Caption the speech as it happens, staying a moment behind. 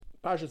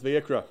Parshas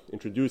Vayikra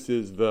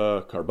introduces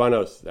the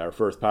Karbanos, our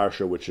first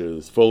parsha, which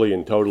is fully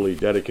and totally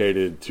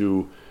dedicated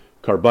to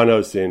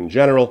Karbanos in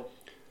general.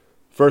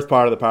 First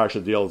part of the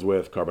parsha deals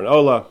with Karban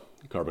Ola,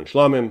 Karban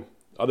Shlomim,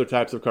 other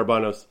types of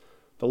Karbanos.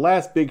 The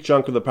last big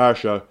chunk of the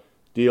parsha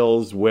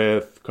deals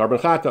with Karban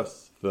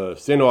Chatas, the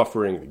sin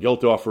offering, the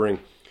guilt offering.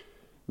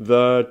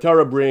 The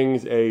Torah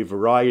brings a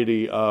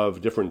variety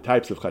of different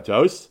types of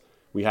Chatos.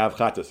 We have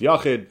Chatas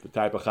Yachid, the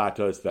type of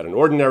Chatas that an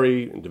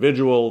ordinary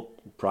individual,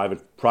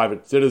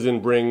 private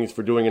citizen brings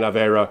for doing an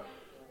Avera.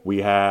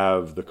 We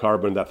have the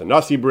carbon that the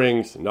Nasi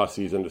brings.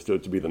 Nasi is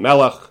understood to be the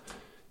Melech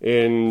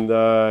in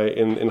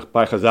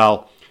by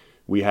Chazal.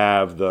 We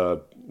have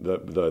the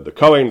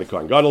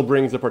Kohen Gadol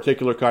brings a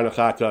particular kind of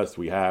Chatas.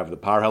 We have the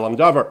Par Helam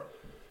Davar,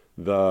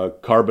 the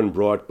carbon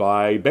brought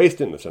by Beis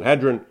Din, the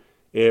Sanhedrin.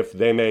 If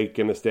they make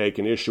a mistake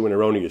and issue an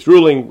erroneous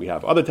ruling, we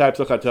have other types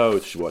of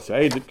chatos,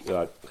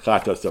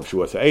 chatos of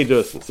shuas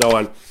ha'edus, and so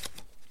on.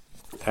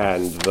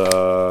 And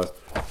the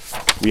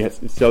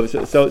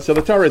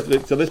Torah,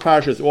 this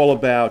parsha is all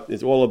about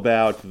the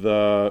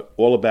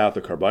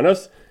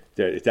karbanos.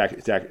 It's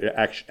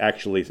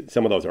actually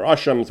some of those are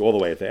ashams. All the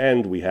way at the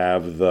end, we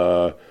have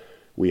karban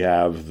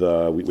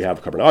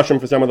asham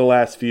for some of the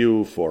last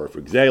few for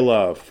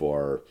gzela,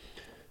 for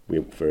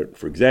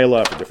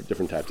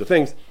different types of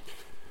things.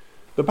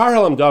 The Par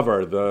Helam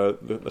Davar,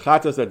 the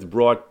chatas that's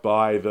brought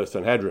by the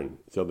Sanhedrin.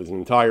 So there's an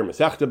entire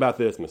Masechta about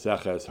this,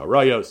 Maseches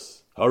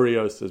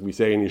Harayos, as we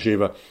say in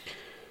Yeshiva.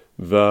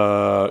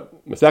 The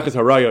Maseches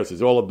Harayos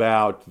is all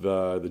about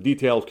the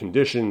detailed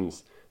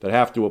conditions that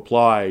have to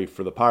apply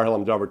for the Par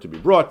Helam Davar to be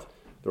brought.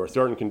 There are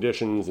certain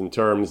conditions in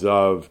terms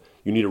of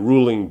you need a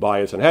ruling by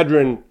a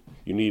Sanhedrin,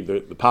 you need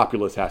the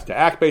populace has to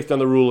act based on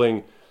the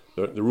ruling,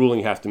 the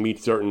ruling has to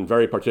meet certain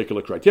very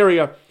particular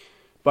criteria.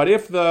 But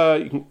if we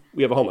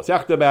have a whole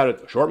Masechta about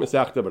it, a short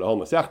Masechta, but a whole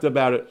Masechta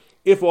about it,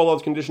 if all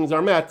those conditions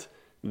are met,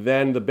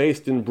 then the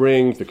Beis Din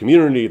brings the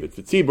community, the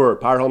Tzibur,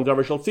 Par Helam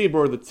Davar Shel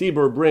Tzibur, the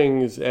Tzibur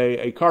brings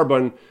a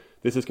carbon.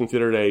 This is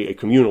considered a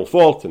communal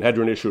fault.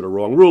 Sanhedrin issued a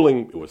wrong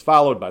ruling. It was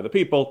followed by the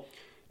people,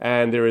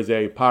 and there is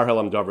a Par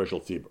Helam Davar Shel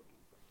Tzibur.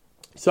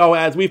 So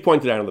as we've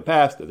pointed out in the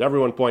past, as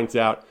everyone points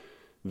out,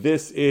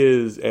 this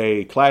is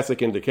a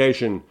classic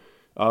indication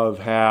of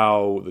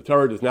how the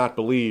Torah does not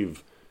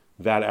believe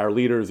that our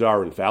leaders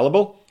are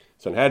infallible.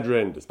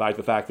 Sanhedrin, despite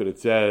the fact that it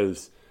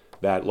says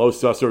that lo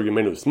sasur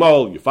yaminu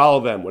smol, you follow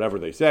them, whatever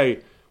they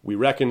say, we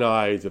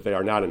recognize that they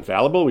are not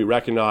infallible. We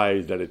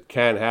recognize that it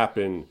can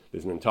happen.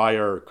 There's an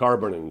entire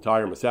carbon, an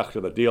entire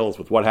Masechta that deals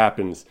with what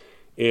happens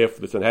if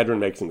the Sanhedrin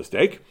makes a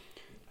mistake.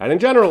 And in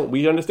general,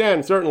 we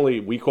understand,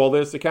 certainly, we call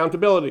this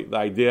accountability, the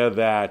idea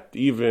that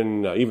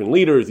even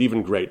leaders,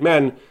 even great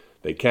men,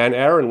 they can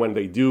err, and when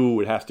they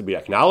do, it has to be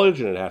acknowledged,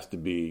 and it has to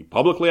be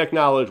publicly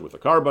acknowledged with a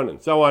carbon, and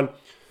so on.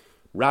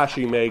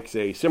 Rashi makes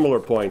a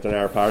similar point in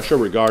our parsha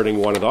regarding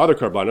one of the other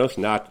karbanos,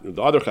 not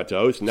the other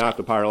chatos, not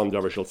the Par Helam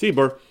Davar Shel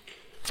Tzibur.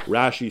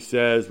 Rashi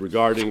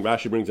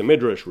brings a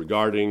midrash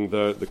regarding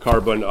the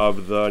carbon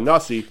of the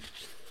Nasi.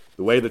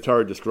 The way the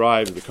Torah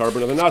describes the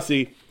carbon of the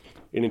Nasi,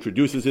 it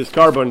introduces his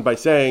carbon by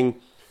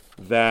saying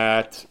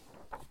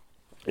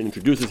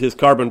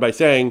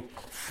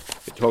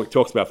it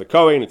talks about the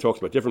Kohen. It talks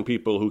about different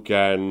people who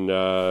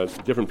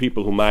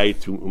might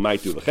do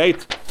the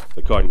Chet,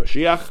 the Kohen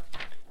Mashiach,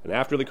 and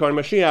after the Kohen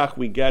Mashiach,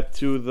 we get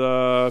to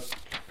the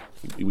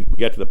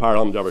Par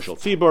Helam Davar Shel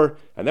Tzibur,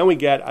 and then we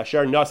get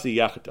Asher Nasi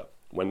Yachata.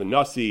 When the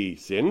Nasi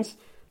sins,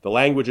 the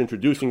language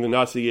introducing the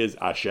Nasi is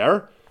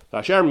Asher. The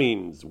Asher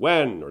means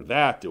when or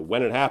that, or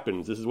when it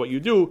happens. This is what you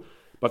do.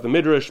 But the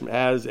Midrash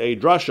has a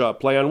drasha,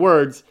 play on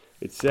words.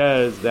 It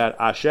says that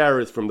Asher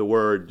is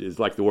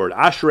like the word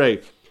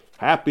Ashrei,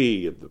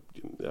 happy,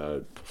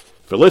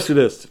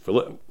 felicitous.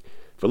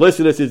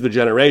 Felicitous is the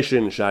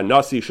generation, Shan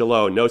Nasi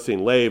Shalo,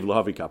 Nosein Lev,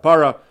 Lahavi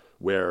Kapara,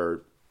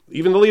 where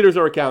even the leaders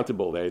are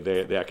accountable.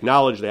 They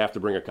acknowledge they have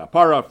to bring a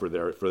kapara for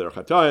their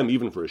chatoim,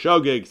 even for a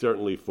shogeg,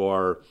 certainly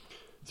for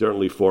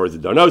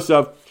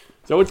Zidonosov.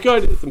 So it's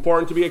good. It's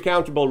important to be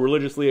accountable,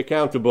 religiously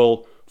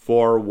accountable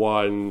for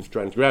one's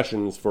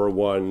transgressions, for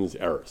one's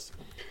errors.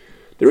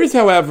 There is,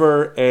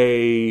 however,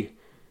 a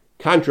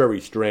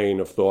contrary strain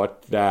of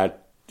thought that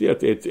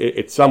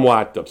it's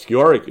somewhat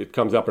obscure. It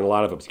comes up in a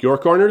lot of obscure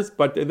corners,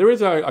 but there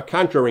is a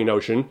contrary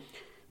notion,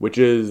 which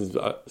is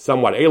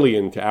somewhat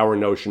alien to our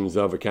notions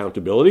of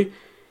accountability,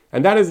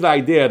 and that is the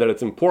idea that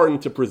it's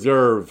important to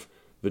preserve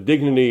the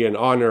dignity and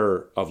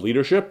honor of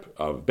leadership,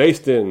 of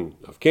Beis Din,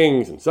 of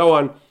kings, and so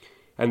on,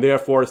 and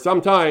therefore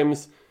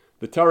sometimes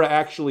the Torah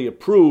actually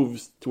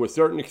approves, to a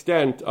certain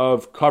extent,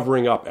 of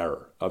covering up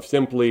error, of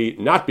simply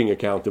not being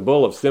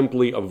accountable, of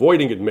simply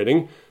avoiding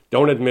admitting.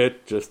 Don't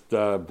admit, just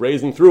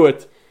brazen through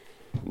it.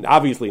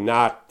 Obviously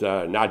not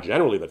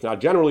generally. That's not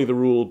generally the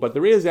rule, but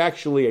there is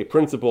actually a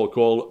principle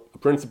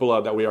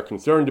that we are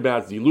concerned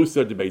about,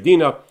 zilusa de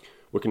beidina.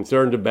 We're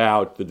concerned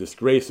about the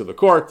disgrace of the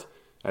court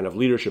and of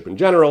leadership in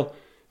general.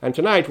 And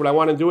tonight, what I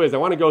want to do is I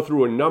want to go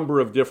through a number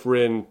of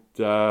different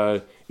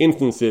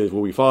instances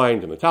where we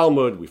find in the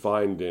Talmud, we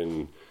find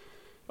in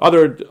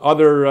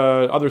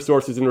other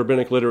sources in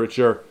rabbinic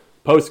literature,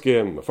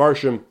 poskim,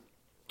 mefarshim,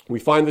 we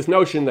find this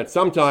notion that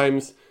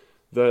sometimes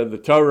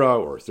the Torah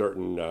or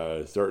certain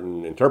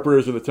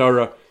interpreters of the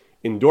Torah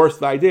endorse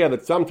the idea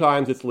that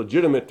sometimes it's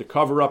legitimate to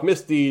cover up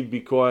misdeed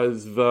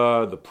because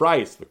the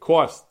price, the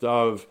cost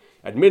of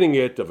admitting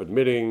it, of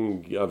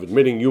admitting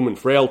human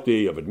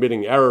frailty, of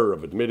admitting error,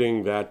 of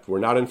admitting that we're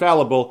not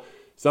infallible,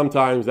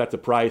 sometimes that's a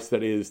price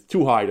that is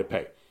too high to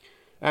pay.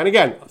 And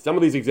again, some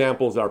of these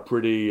examples are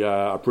pretty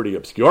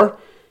obscure.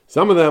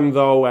 Some of them,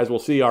 though, as we'll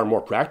see, are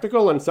more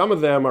practical, and some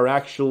of them are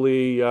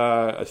actually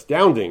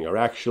astounding, are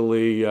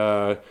actually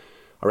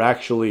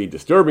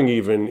disturbing,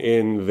 even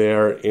in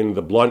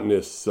the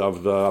bluntness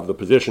of the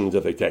positions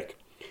that they take.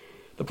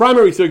 The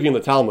primary sugya in the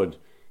Talmud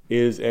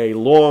is a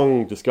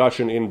long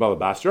discussion in Baba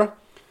Basra.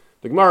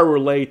 The Gemara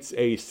relates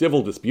a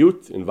civil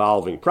dispute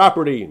involving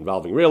property,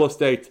 involving real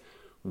estate,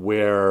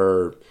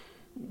 where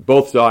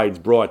both sides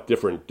brought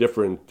different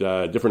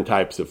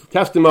types of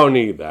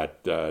testimony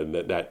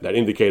that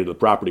indicated the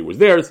property was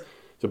theirs.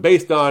 So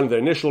based on the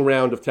initial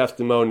round of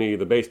testimony,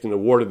 the Beis Din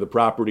awarded the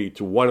property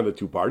to one of the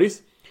two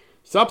parties.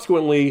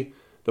 Subsequently,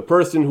 the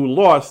person who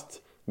lost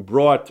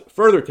brought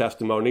further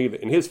testimony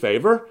in his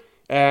favor,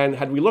 and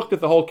had we looked at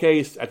the whole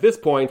case at this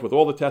point with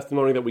all the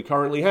testimony that we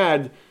currently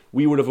had,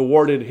 we would have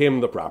awarded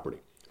him the property.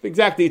 The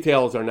exact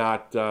details are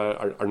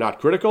not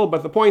critical,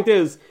 but the point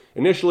is,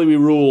 initially we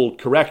ruled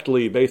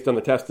correctly based on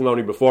the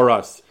testimony before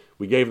us.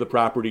 We gave the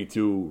property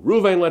to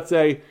Reuven, let's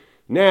say.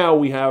 Now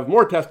we have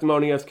more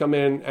testimony has come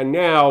in, and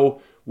now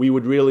we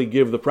would really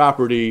give the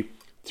property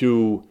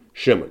to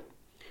Shimon.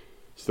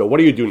 So what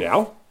do you do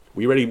now?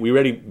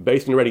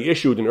 Beis Din already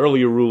issued an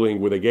earlier ruling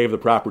where they gave the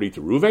property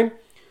to Reuven.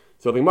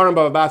 So the Gemara in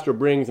Baba Basra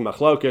brings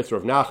Machlokes,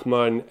 Rav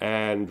Nachman,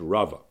 and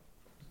Rava.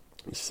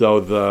 So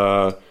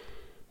the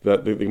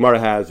Gemara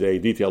has a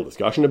detailed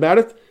discussion about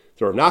it.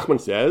 So Rav Nachman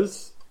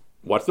says,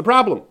 what's the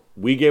problem?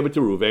 We gave it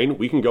to Reuven.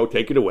 We can go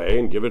take it away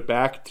and give it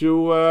back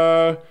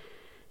to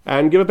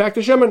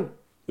Shimon.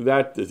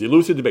 That is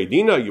Zilusa de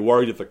Beidina. You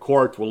worried that the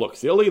court will look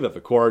silly, that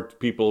the court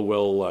people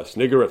will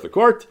snigger at the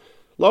court.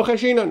 Lo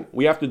chashinan.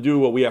 We have to do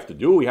what we have to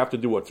do. We have to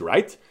do what's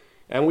right,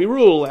 and we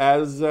rule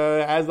as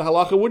the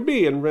halacha would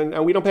be, and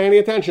we don't pay any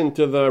attention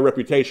to the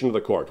reputation of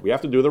the court. We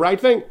have to do the right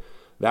thing.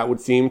 That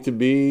would seem to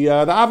be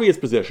the obvious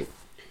position.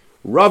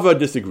 Rava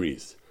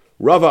disagrees.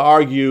 Rava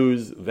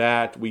argues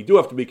that we do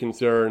have to be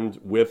concerned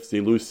with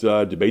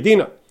Zilusa de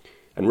Beidina,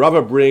 and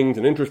Rava brings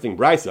an interesting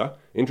brisa,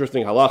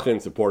 interesting halacha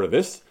in support of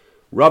this.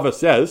 Rava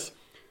says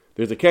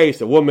there's a case: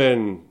 a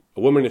woman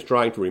is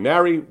trying to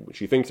remarry.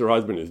 She thinks her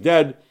husband is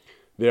dead.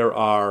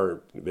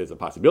 There's a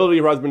possibility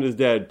her husband is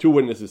dead. Two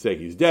witnesses say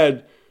he's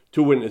dead.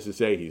 Two witnesses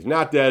say he's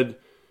not dead.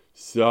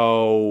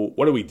 So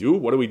what do we do?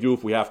 What do we do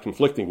if we have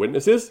conflicting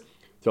witnesses?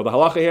 So the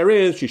halacha here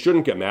is she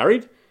shouldn't get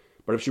married.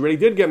 But if she really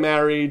did get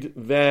married,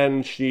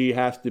 then she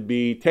has to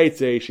be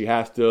tetzei. She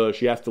has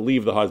to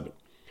leave the husband.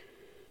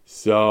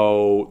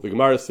 So the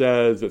Gemara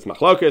says it's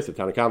machlokes. The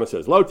Tanna Kama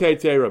says lo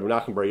tetzei. Rabbi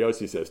Nachman bar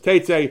Yossi says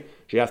tetzei.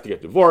 She has to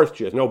get divorced.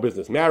 She has no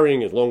business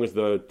marrying as long as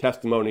the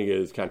testimony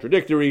is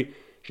contradictory.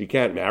 She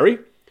can't marry.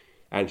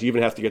 And she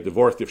even has to get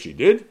divorced if she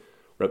did.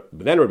 But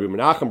then Rabbi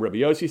Menachem, Rabbi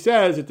Yossi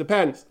says it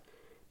depends.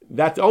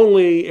 That's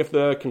only if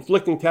the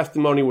conflicting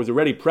testimony was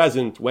already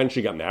present when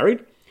she got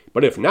married.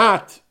 But if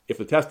not, if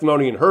the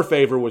testimony in her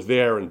favor was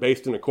there and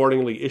Beis Din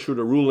accordingly issued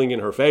a ruling in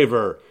her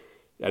favor,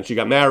 and she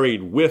got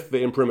married with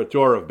the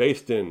imprimatur of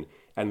Beis Din,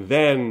 and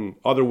then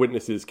other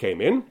witnesses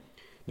came in,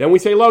 then we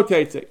say lo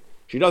tetzei.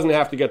 She doesn't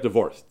have to get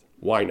divorced.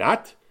 Why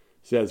not?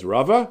 Says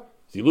Rava,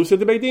 Zilusa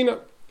de Beidina.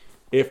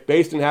 If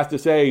Beis Din has to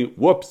say,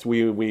 whoops,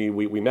 we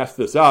messed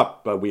this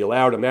up, but we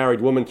allowed a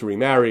married woman to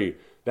remarry,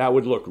 that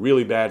would look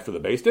really bad for the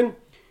Beis Din.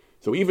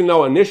 So even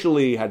though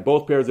initially, had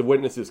both pairs of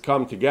witnesses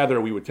come together,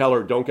 we would tell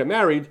her, don't get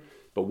married,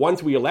 but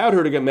once we allowed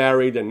her to get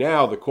married, and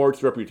now the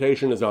court's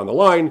reputation is on the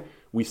line,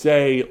 we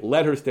say,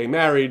 let her stay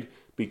married,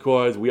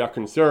 because we are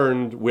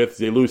concerned with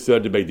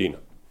Zelusa de Beidina.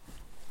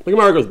 The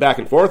Gemara goes back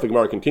and forth. The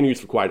Gemara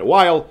continues for quite a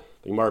while.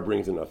 The Gemara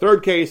brings in a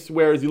third case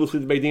where Zelusa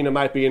de Beidina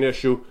might be an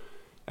issue,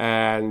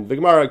 and the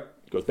Gemara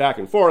goes back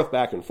and forth.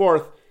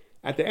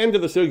 At the end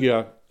of this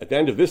sugya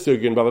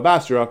in Baba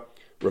Basra,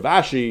 Rav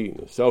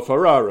Ashi,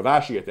 Sofara, Rav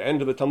Ashi, at the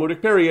end of the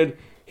Talmudic period,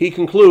 he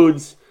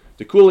concludes,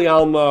 Dekuli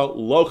Alma,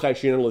 Lo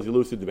Chayshinan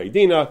Lezilusa de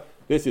Beidina.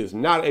 This is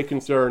not a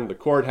concern. The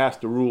court has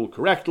to rule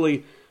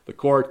correctly. The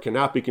court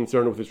cannot be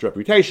concerned with its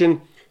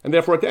reputation. And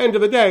therefore, at the end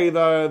of the day,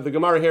 the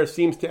Gemara here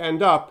seems to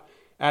end up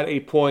at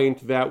a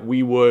point that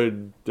we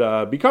would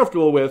be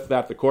comfortable with,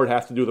 that the court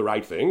has to do the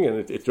right thing,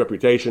 and its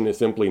reputation is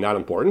simply not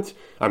important.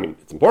 I mean,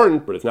 it's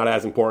important, but it's not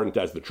as important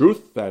as the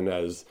truth and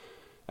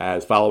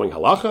as following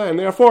halacha, and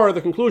therefore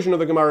the conclusion of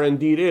the Gemara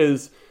indeed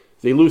is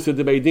Zelusa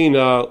de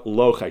Beidina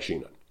lo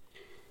chayshina.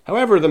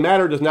 However, the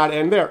matter does not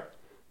end there.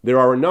 There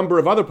are a number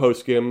of other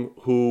poskim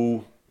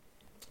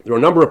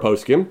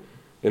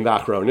in the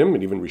Achronim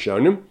and even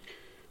Rishonim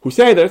who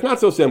say that it's not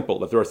so simple,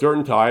 that there are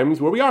certain times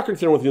where we are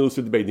concerned with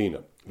Zelusa de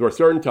Beidina. There are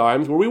certain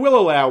times where we will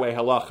allow a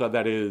halacha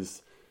that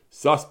is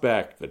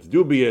suspect, that's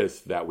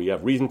dubious, that we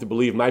have reason to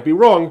believe might be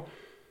wrong,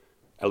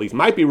 at least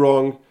might be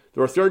wrong,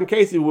 there are certain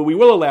cases where we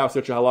will allow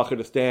such a halacha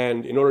to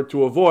stand in order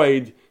to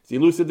avoid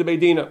zilusa de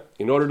beidina,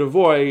 in order to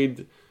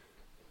avoid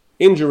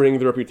injuring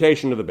the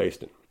reputation of the Beis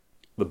Din.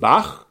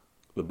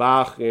 The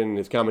Bach in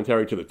his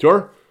commentary to the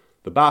Tur,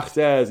 the Bach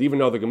says, even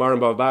though the Gemara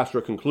in Bava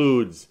Basra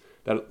concludes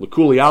that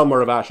L'kuli Alma,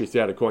 Rav Ashi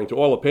said, according to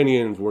all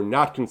opinions, we're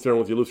not concerned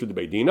with zilusa de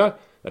beidina.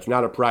 That's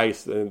not a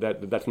price.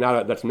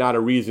 That's not a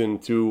reason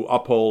to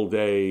uphold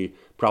a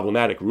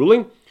problematic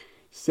ruling.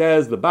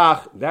 Says the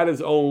Bach, that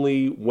is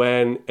only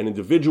when an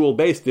individual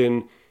Beis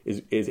Din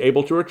is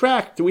able to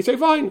retract. So we say,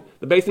 fine,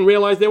 the Beis Din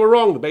realized they were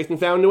wrong. The Beis Din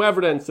found new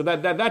evidence. So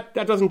that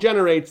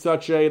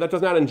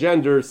does not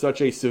engender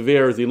such a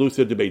severe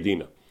zilusa de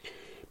beidina.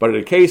 But in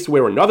a case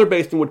where another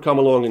Beis Din would come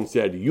along and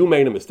said, you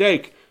made a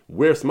mistake,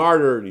 we're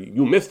smarter,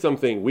 you missed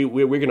something,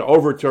 we're going to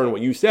overturn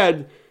what you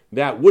said,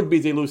 that would be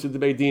zilusa de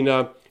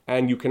beidina,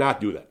 and you cannot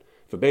do that.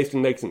 If a Beis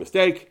Din makes a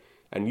mistake,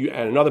 and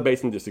another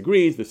Beis Din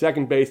disagrees, the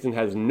second Beis Din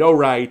has no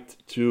right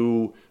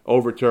to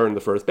overturn the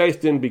first Beis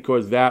Din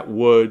because that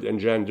would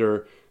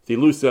engender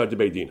zilusa de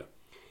beidina.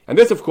 And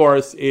this, of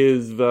course,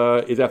 is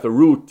at the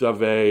root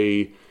of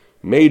a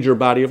major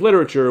body of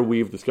literature.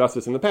 We've discussed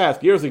this in the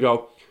past, years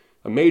ago.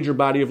 A major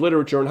body of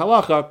literature in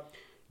halacha.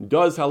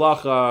 Does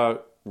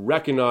halacha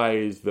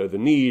recognize the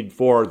need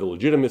for the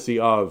legitimacy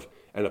of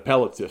an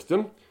appellate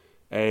system,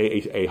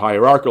 a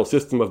hierarchical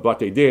system of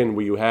Batei Din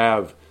where you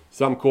have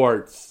some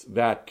courts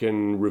that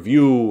can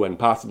review and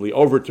possibly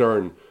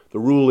overturn the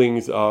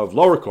rulings of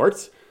lower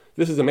courts?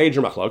 This is a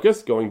major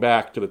machlokas going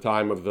back to the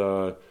time of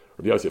the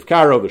Rabbi Yosef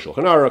Karo, the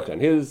Shulchan Aruch,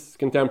 and his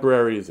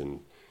contemporaries in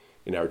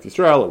Eretz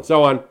Yisrael and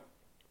so on.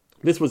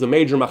 This was a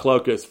major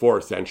machlokas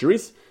for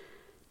centuries.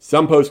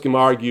 Some poskim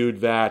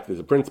argued that there's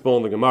a principle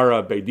in the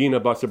Gemara,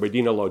 Beidina Basar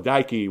Beidina Lo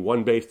Daiki,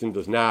 one Beis Din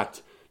does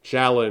not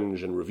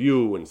challenge and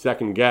review and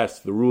second guess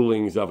the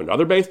rulings of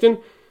another Beis Din.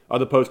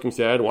 Other poskim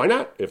said, why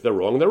not? If they're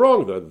wrong, they're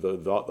wrong.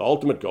 The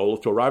ultimate goal is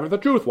to arrive at the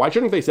truth. Why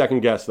shouldn't they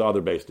second guess the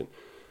other Beis Din?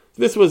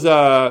 This was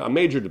a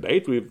major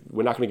debate.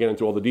 We're not going to get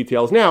into all the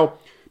details now,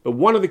 but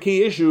one of the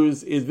key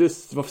issues is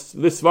this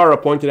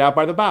svara pointed out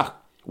by the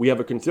Bach. We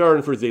have a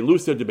concern for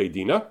zilusa de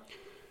beidina.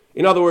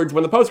 In other words,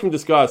 when the poskim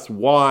discuss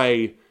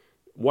why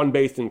one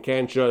Beis Din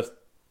can't just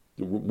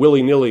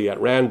willy-nilly at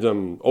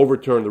random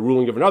overturn the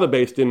ruling of another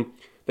Beis Din,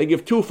 they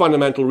give two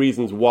fundamental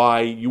reasons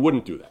why you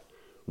wouldn't do that.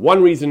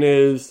 One reason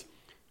is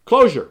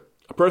closure.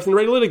 A person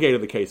already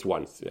litigated the case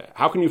once.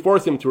 How can you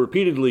force him to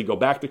repeatedly go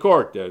back to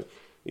court?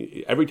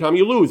 Every time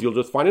you lose, you'll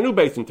just find a new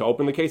Beis Din to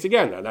open the case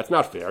again. Now, that's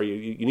not fair.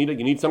 You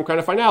need some kind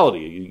of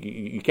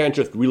finality. You can't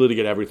just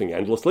relitigate everything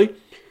endlessly.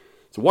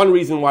 So one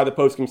reason why the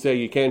poskim say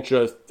you can't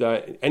just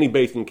any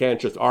Beis Din can't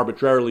just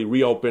arbitrarily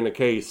reopen a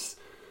case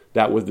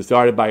that was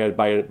decided by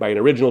an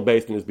original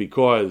Beis Din is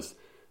because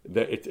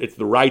it's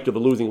the right of the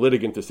losing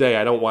litigant to say,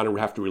 I don't want to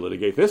have to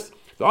relitigate this.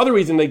 The other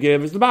reason they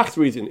give is the Bach's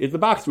reason.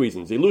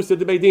 Zilusa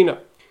de beidina.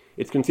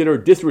 It's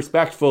considered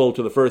disrespectful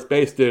to the first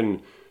Beis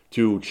Din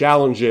to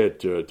challenge it,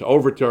 to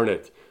overturn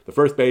it. The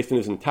first Beis Din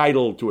is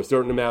entitled to a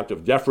certain amount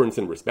of deference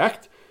and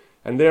respect,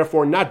 and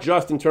therefore not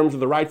just in terms of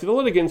the rights of the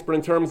litigants, but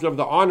in terms of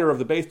the honor of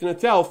the Beis Din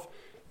itself,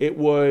 it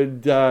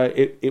would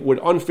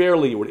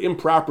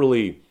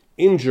improperly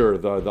injure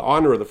the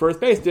honor of the first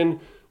Beis Din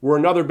were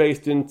another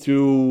Beis Din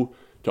to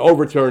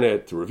overturn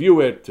it, to review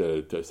it,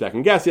 to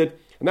second guess it.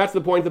 And that's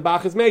the point the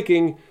Bach is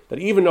making, that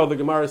even though the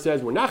Gemara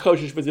says we're not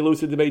choshesh for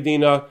zilusa de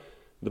beidina,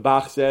 the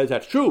Bach says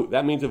that's true.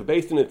 That means if a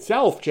Beis Din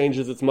itself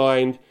changes its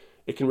mind,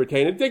 it can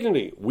retain its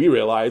dignity. We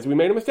realize we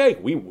made a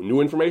mistake.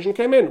 New information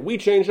came in. We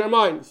changed our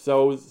mind.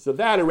 So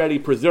that already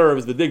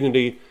preserves the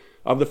dignity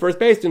of the first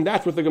Beis Din.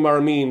 That's what the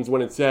Gemara means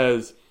when it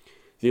says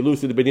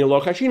zilusa de beidina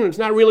lo chashin. It's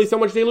not really so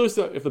much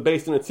zilusa if the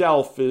Beis Din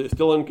itself is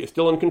still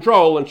in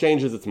control and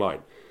changes its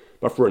mind.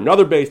 But for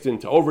another Beis Din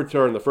to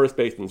overturn the first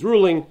Beis Din's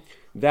ruling,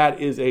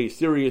 that is a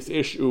serious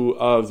issue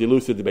of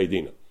zilusa de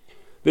beidina.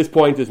 This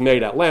point is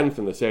made at length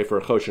in the Sefer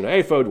Choshen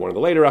HaEphod, one of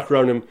the later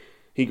Achronim.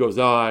 He goes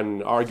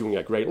on arguing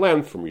at great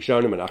length from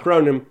Rishonim and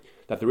Achronim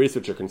that there is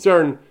such a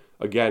concern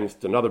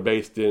against another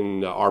Beis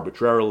Din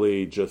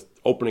arbitrarily just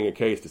opening a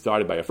case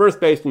decided by a first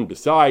Beis Din,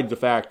 besides the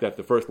fact that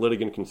the first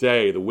litigant can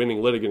say, the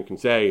winning litigant can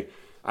say,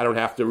 I don't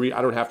have to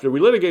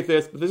relitigate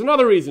this, but there's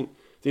another reason.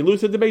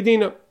 Zilusa de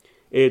beidina.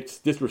 It's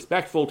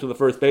disrespectful to the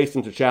first Beis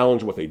Din to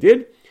challenge what they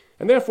did,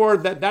 and therefore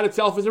that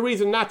itself is a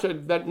reason that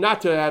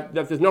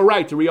there's no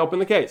right to reopen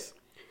the case.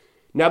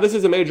 Now, this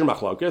is a major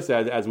machlokas,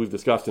 as we've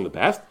discussed in the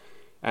past,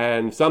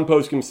 and some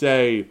poskim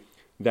say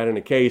that in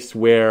a case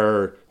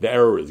where the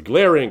error is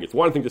glaring, it's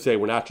one thing to say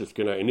we're not just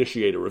going to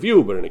initiate a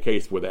review, but in a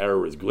case where the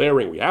error is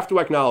glaring, we have to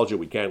acknowledge it.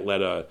 We can't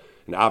let an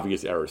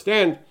obvious error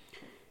stand.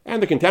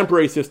 And the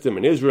contemporary system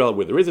in Israel,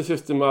 where there is a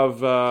system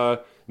of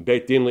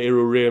Beit Din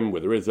le'Irurim,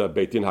 where there is a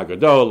Beit Din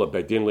HaGadol, a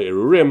Beit Din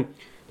le'Irurim,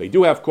 they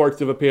do have courts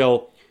of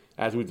appeal.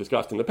 As we've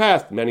discussed in the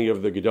past, many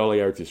of the Gedolei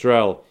Eretz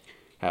Yisrael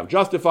have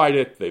justified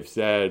it. They've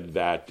said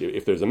that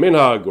if there's a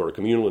minhag or a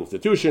communal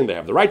institution, they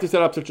have the right to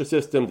set up such a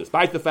system,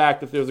 despite the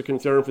fact that there's a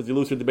concern for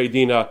zilusa de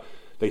beidina.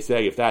 They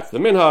say if that's the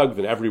minhag,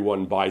 then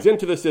everyone buys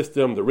into the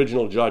system. The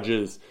original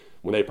judges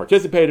when they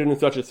participated in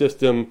such a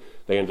system,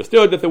 they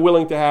understood that they're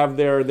willing to have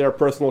their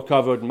personal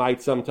kavod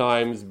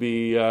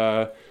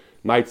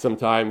might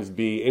sometimes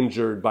be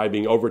injured by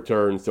being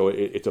overturned. So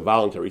it's a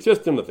voluntary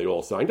system that they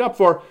all signed up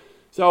for.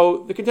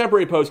 So the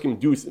contemporary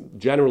poskim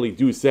generally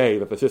do say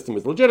that the system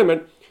is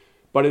legitimate,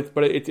 but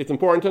it's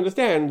important to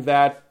understand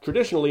that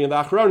traditionally in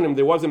the Achronim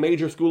there was a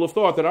major school of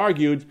thought that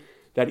argued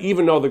that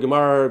even though the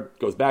Gemara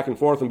goes back and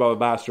forth in Bava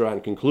Basra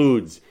and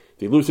concludes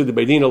the Ilusa de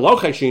Beidina lo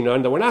cheshina,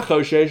 and that we're not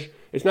choshesh,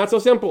 it's not so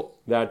simple.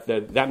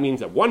 That means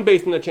that one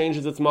basin that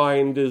changes its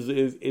mind is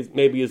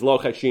lo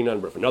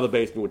cheshina, but if another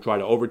basin would try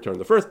to overturn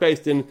the first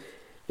basin,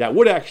 that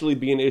would actually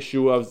be an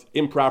issue of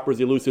improper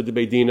Ilusa de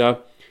Beidina,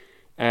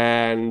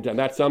 and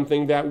that's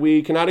something that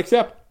we cannot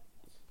accept.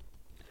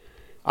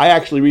 I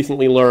actually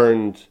recently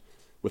learned,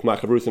 with my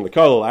Chavrus in the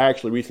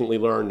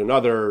Kollel,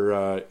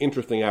 another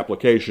interesting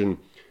application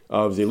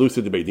of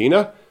Zilusa de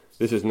Beidina.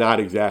 This is not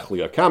exactly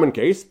a common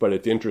case, but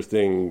it's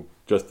interesting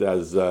just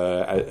as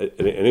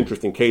an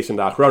interesting case in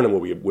the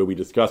Achronim where we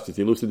discussed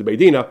Zilusa de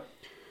Beidina.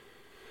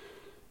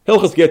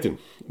 Hilchos Gittin.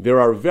 There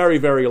are very,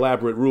 very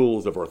elaborate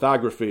rules of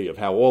orthography, of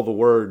how all the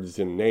words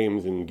and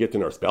names in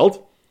Gittin are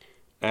spelled.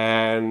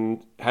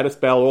 And how to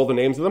spell all the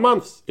names of the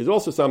months is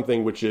also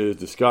something which is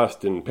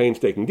discussed in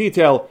painstaking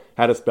detail.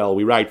 How to spell,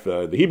 we write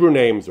the Hebrew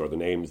names, or the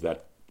names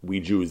that we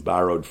Jews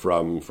borrowed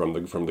from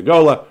the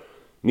Gola.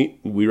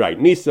 We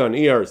write Nisan,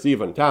 Iyar,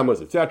 Sivan,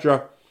 Tammuz,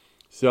 etc.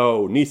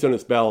 So Nisan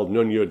is spelled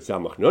Nun Yud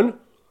Samach Nun.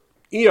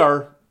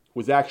 Iyar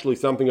was actually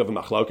something of a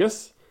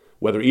machlokas,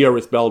 whether Iyar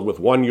is spelled with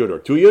one Yud or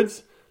two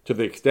Yuds, to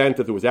the extent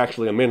that there was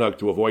actually a minhag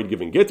to avoid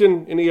giving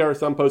Gittin in Iyar.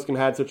 Some poskim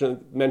had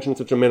mentioned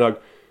such a minhag.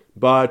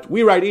 But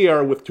we write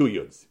Iyar with two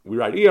Yuds. We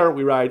write Iyar,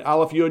 we write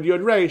Aleph Yud,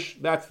 Yud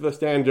Reish. That's the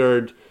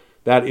standard.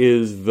 That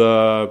is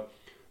the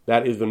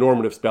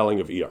normative spelling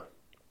of Iyar.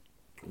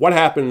 What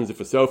happens if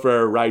a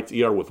sofer writes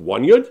Iyar with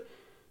one Yud?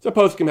 So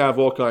poskim have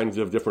all kinds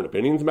of different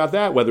opinions about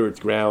that, whether it's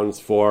grounds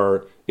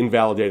for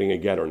invalidating a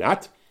get or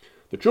not.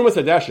 The Trumas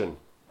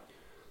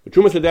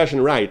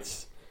Hadeshin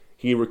writes,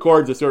 he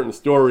records a certain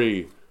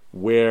story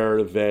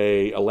where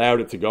they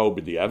allowed it to go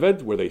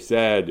b'diavad, where they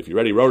said, if you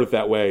already wrote it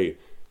that way,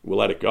 we'll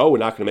let it go. We're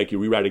not going to make you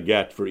rewrite a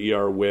get for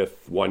Iyar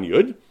with one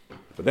Yud.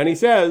 But then he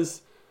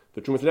says,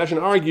 the Trumas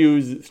Hadeshin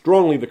argues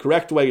strongly the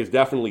correct way is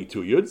definitely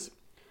two Yuds.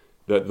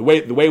 The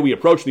way we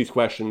approach these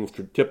questions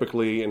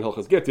typically in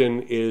Hilchos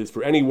Gittin is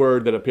for any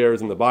word that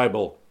appears in the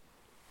Bible,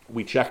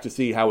 we check to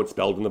see how it's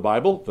spelled in the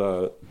Bible,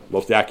 the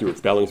most accurate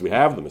spellings we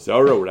have, the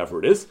Masorah, whatever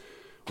it is.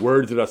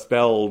 Words that are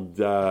spelled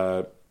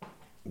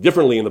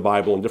differently in the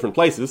Bible in different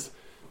places,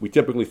 we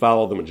typically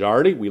follow the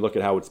majority. We look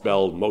at how it's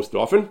spelled most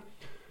often.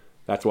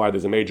 That's why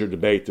there's a major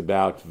debate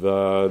about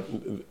the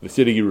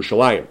city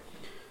Yerushalayim.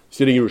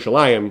 City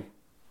Yerushalayim,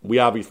 we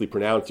obviously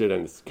pronounce it,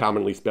 and it's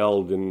commonly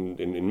spelled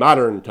in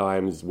modern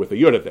times with a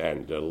yud at the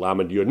end,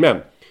 Lamed Yud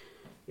Mem.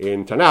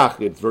 In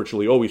Tanakh, it's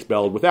virtually always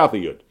spelled without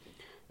the yud,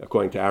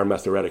 according to our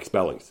Masoretic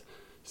spellings.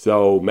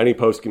 So many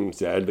poskim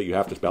said that you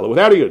have to spell it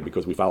without a yud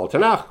because we follow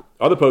Tanakh.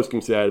 Other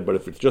poskim said, but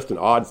if it's just an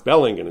odd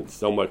spelling and it's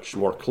so much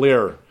more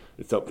clear,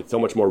 it's so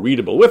much more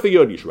readable with a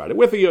yud, you should write it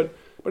with a yud.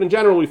 But in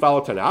general, we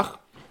follow Tanakh.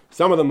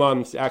 Some of the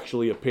months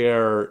actually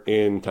appear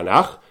in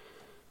Tanakh,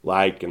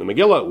 like in the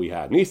Megillah, we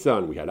had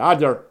Nisan, we had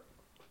Adar.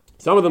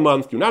 Some of the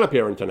months do not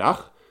appear in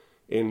Tanakh,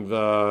 in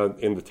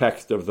the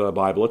text of the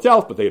Bible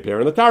itself, but they appear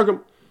in the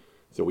Targum.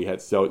 So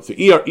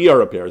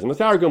Iyar appears in the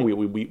Targum.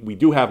 We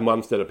do have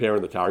months that appear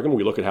in the Targum.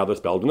 We look at how they're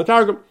spelled in the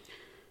Targum.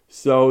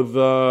 So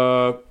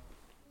the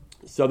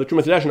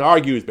Trumas Hadeshin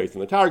argues based on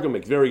the Targum,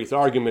 makes various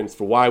arguments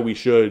for why we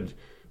should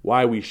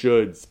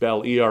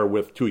spell Iyar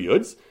with two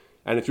Yuds,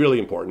 and it's really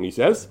important, he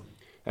says.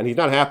 And he's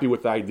not happy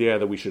with the idea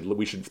that we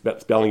should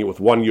spelling it with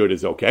one Yud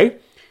is okay.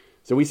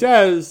 So he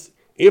says,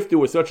 if there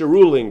was such a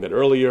ruling that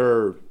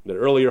earlier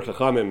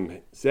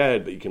Chachamim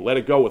said that you can let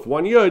it go with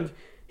one Yud,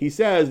 he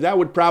says that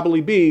would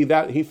probably be,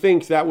 that he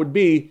thinks that would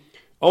be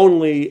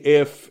only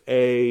if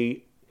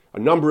a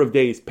number of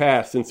days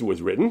passed since it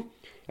was written,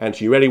 and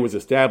she already was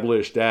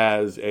established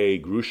as a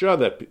grusha,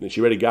 that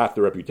she already got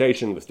the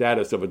reputation, the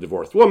status of a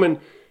divorced woman.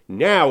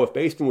 Now, if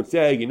Beis Din would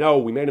say,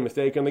 we made a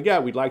mistake on the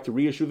get, we'd like to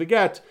reissue the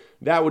get,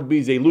 that would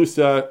be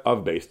Zelusa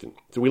of Beis Din.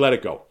 So we let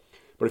it go.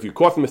 But if you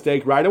caught the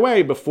mistake right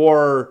away,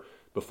 before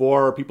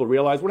people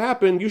realize what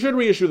happened, you should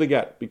reissue the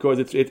get, because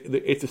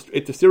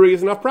it's a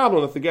serious enough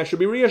problem that the get should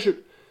be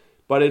reissued.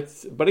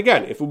 But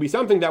again, if it would be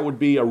something that would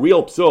be a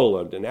real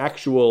psul, an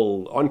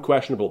actual,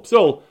 unquestionable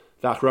psul,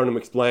 the Achronim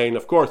explain,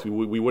 of course,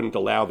 we wouldn't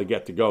allow the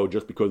get to go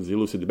just because it's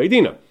Zilusa de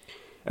Beidina.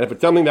 And if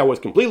it's something that was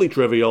completely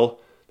trivial,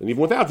 then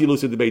even without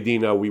Zilusa de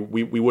Beidina,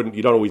 we wouldn't.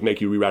 You don't always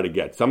make you rewrite a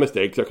get. Some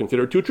mistakes are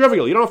considered too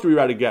trivial. You don't have to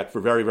rewrite a get for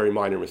very, very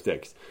minor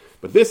mistakes.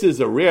 But this is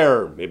a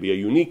rare, maybe a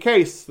unique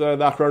case, the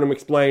Achronim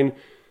explain.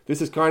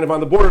 This is kind of on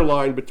the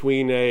borderline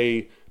between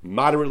a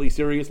moderately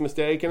serious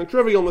mistake and a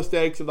trivial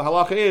mistake. So the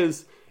halacha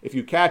is, if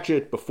you catch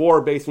it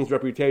before Beis Din's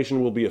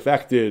reputation will be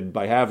affected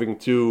by having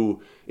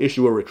to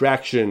issue a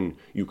retraction,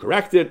 you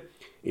correct it.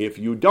 If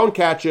you don't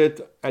catch it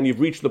and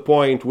you've reached the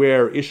point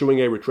where issuing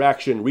a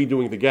retraction,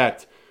 redoing the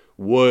get,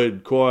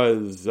 would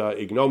cause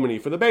ignominy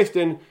for the Beis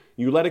Din,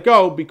 you let it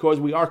go because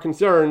we are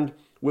concerned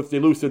with the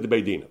Zilusa de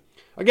Beidina.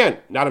 Again,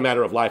 not a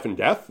matter of life and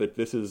death. That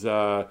this is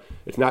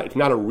it's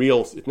not a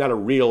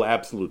real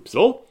absolute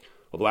psul.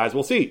 Although, as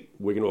we'll see,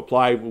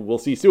 we'll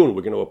see soon.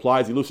 We're going to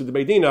apply Zilusa de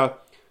Beidina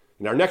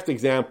in our next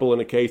example in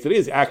a case that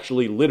is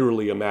actually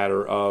literally a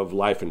matter of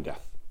life and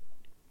death.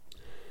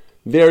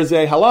 There's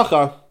a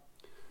halacha,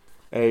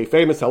 a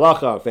famous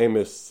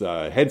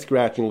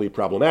head-scratchingly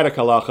problematic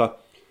halacha.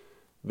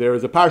 There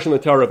is a parsha in the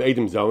Torah of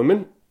Edom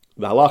Zomimin.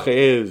 The halacha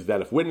is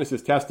that if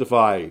witnesses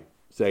testify,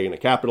 say in a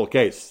capital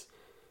case,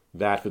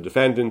 that the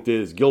defendant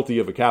is guilty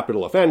of a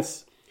capital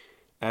offense,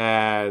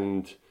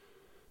 and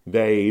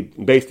they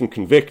based and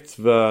convict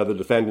the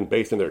defendant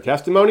based on their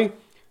testimony,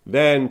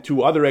 then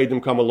two other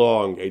Edom come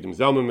along, Edom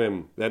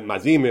Zomimim, then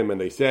Mazimim, and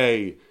they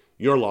say,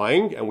 you're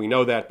lying, and we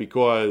know that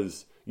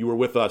because you were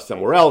with us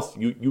somewhere else.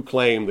 You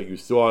claim that you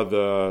saw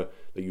the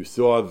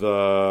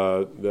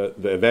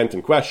event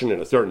in question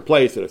in a certain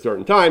place at a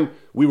certain time.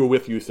 We were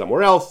with you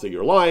somewhere else, so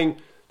you're lying.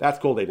 That's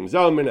called Edom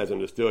Zomin, as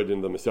understood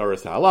in the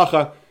Masaras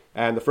HaHalacha,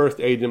 and the first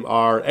Edom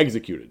are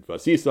executed.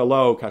 Vasisa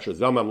lo kasher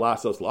zamam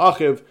lasos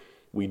la'achiv.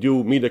 We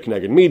do mida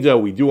k'neged mida.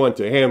 We do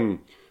unto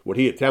him what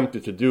he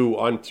attempted to do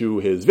unto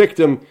his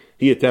victim.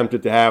 He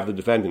attempted to have the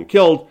defendant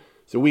killed,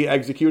 so we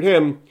execute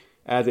him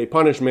as a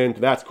punishment.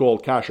 That's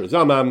called kasher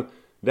zamam.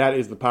 That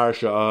is the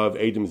parasha of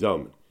Edom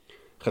Zomin.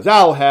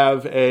 Chazal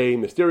have a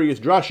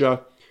mysterious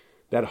drasha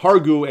that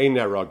hargu ein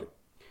neragim.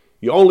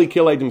 You only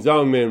kill Edom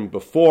Zomin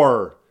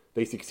before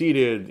they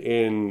succeeded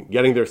in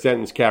getting their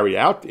sentence carried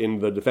out, in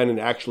the defendant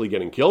actually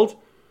getting killed.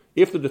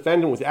 If the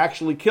defendant was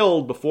actually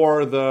killed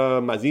before the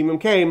mazimim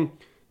came,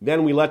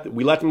 then we let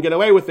them get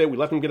away with it. We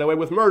let them get away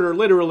with murder.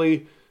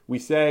 Literally, we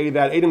say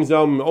that Edom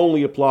Zomin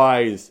only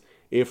applies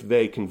if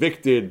they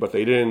convicted, but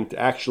they didn't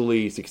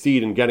actually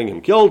succeed in getting him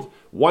killed.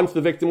 Once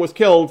the victim was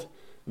killed,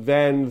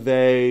 then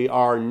they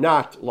are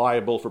not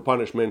liable for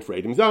punishment for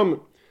Edom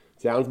Zomin.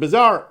 It sounds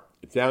bizarre.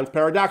 It sounds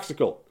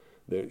paradoxical.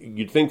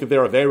 You'd think that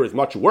their avera is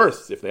much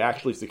worse if they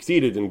actually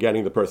succeeded in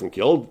getting the person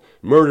killed.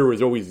 Murder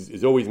is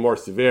always more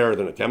severe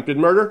than attempted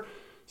murder.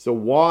 So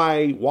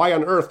why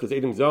on earth does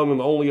Edom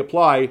Zomin only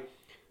apply?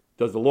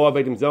 Does the law of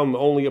Edom Zomin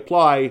only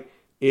apply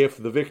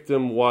if the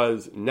victim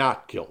was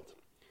not killed?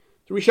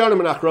 The Rishonim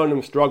and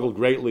Achronim struggled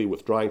greatly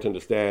with trying to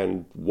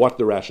understand what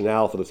the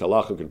rationale for this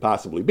halacha could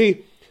possibly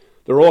be.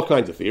 There are all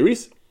kinds of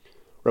theories.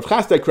 Rav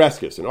Chasdai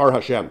Kreskes in Or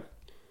Hashem,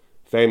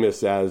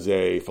 famous as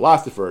a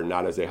philosopher,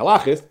 not as a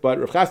halachist, but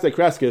Rav Chasdai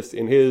Kreskes,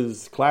 in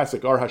his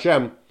classic Or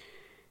Hashem,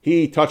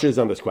 he touches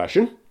on this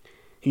question.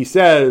 He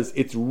says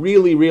it's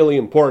really, really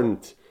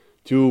important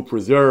to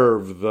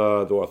preserve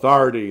the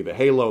authority, the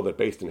halo that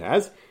Beis Din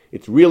has.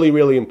 It's really,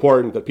 really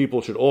important that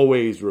people should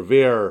always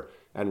revere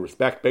and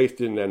respect Beis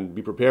Din and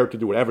be prepared to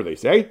do whatever they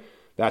say.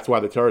 That's why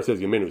the Torah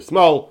says Yaminu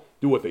Small,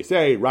 do what they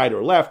say, right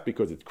or left,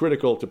 because it's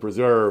critical to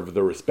preserve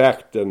the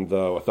respect and the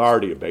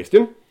authority of Beis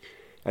Din.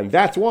 And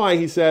that's why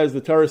he says,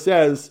 the Torah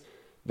says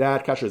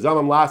that kasher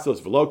zamam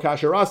lasos v'lo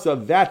kasher asa,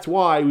 that's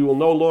why we will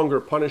no longer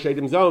punish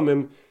Edom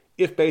Zomim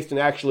if Beis Din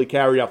actually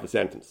carry out the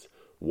sentence.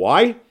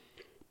 Why?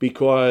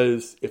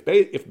 Because if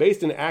Beis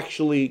Din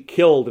actually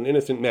killed an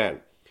innocent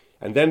man,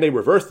 and then they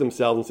reverse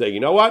themselves and say, you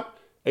know what?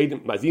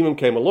 Mazimim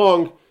came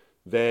along,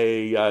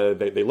 they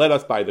led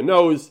us by the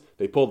nose,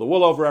 they pulled the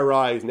wool over our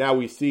eyes, now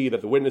we see that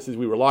the witnesses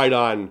we relied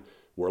on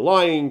were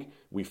lying,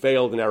 we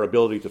failed in our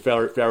ability to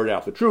ferret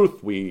out the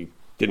truth, we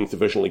didn't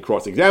sufficiently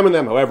cross-examine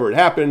them, however it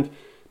happened.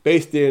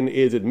 Beis Din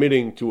is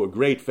admitting to a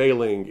great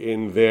failing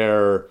in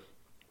their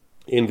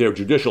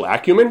judicial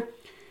acumen.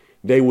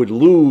 They would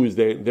lose,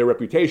 their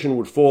reputation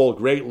would fall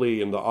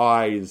greatly in the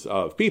eyes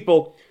of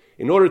people.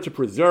 In order to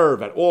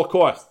preserve at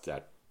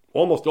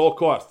almost all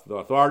costs, the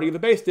authority of the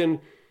Beis Din,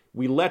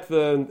 we let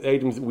the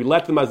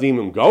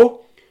Mazimim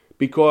go,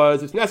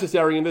 because it's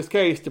necessary in this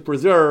case to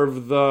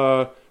preserve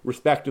the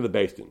respect of the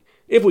Beis Din.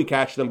 If we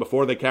catch them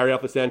before they carry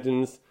out the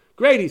sentence,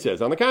 great, he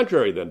says. On the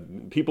contrary,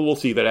 then people will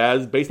see that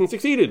as Beis Din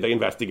succeeded. They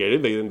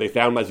investigated, they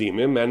found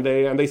Mazimim, and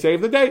they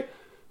saved the day.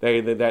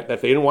 That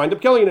they didn't wind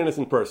up killing an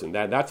innocent person.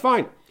 That's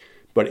fine.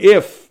 But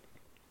if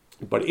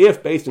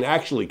Beis Din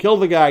actually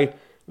killed the guy,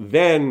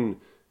 then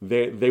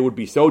they would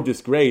be so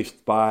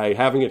disgraced by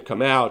having it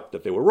come out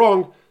that they were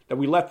wrong that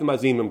we let the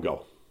Mazimim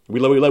go. We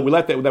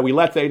let the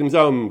Edom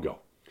Zomim go.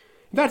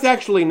 That's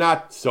actually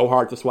not so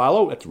hard to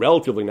swallow. It's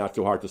relatively not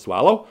so hard to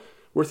swallow.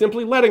 We're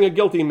simply letting a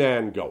guilty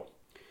man go.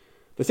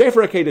 The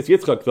Sefer HaKedes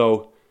Yitzchak,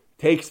 though,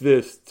 takes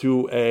this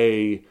to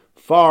a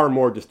far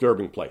more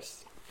disturbing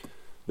place.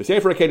 The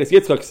Sefer HaKedes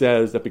Yitzchak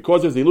says that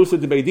because of Zilusa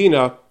de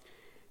Beidina,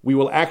 we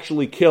will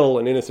actually kill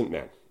an innocent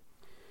man.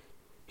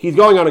 He's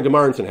going on a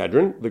Gemara in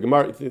Sanhedrin.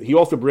 He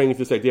also brings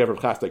this idea of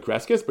Chasdai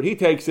Kreskes, but he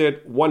takes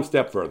it one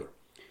step further.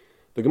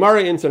 The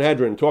Gemara in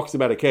Sanhedrin talks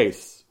about a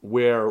case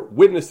where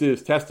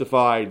witnesses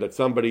testified that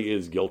somebody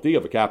is guilty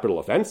of a capital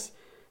offense.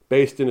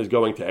 Beis Din is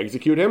going to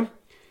execute him,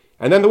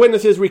 and then the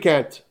witnesses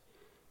recant.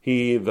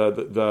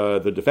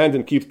 The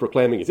defendant keeps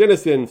proclaiming his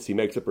innocence. He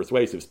makes a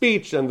persuasive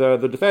speech, and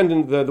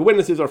the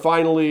witnesses are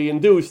finally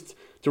induced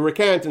to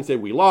recant and say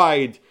we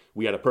lied,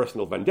 we had a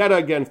personal vendetta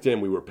against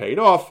him, we were paid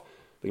off.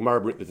 The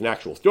Gemara, there's an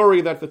actual story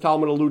that the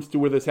Talmud alludes to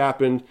where this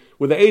happened,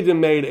 where the Eidim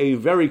made a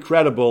very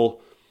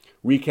credible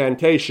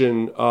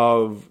recantation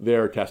of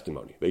their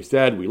testimony. They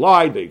said we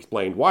lied, they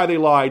explained why they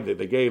lied,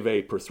 they gave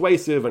a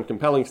persuasive and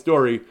compelling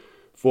story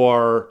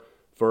for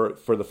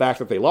the fact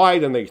that they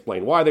lied, and they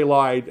explained why they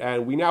lied,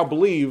 and we now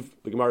believe,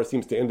 the Gemara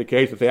seems to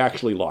indicate, that they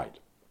actually lied.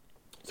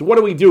 So what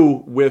do we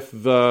do with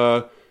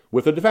the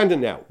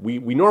defendant now?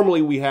 We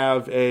normally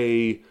have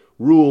a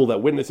rule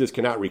that witnesses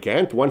cannot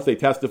recant. Once they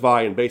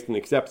testify and Beis Din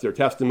accepts their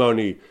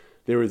testimony,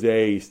 there is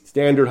a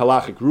standard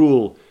halachic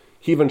rule,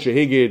 Kivan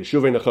Shehigid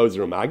Shuvei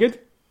Nechozer Magid,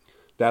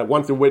 that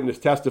once a witness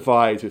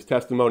testifies, his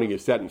testimony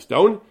is set in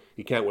stone.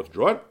 He can't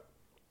withdraw it.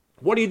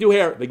 What do you do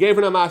here? They gave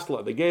an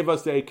amasla. They gave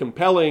us a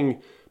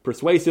compelling,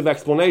 persuasive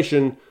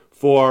explanation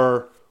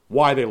for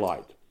why they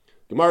lied.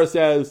 Gemara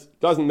says,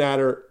 doesn't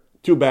matter,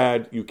 too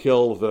bad, you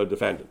kill the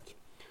defendant.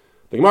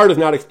 The Gemara does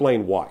not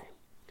explain why.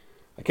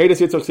 Akedah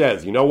Yitzchok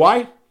says, you know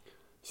why?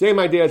 Same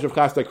idea as Rav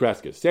Chasdai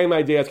Kreskes. Same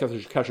idea as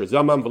Kasher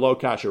Zamam V'lo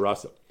Kasher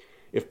Rasa.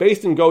 If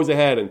Beis Din goes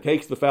ahead and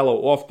takes the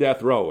fellow off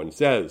death row and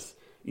says,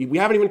 we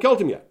haven't even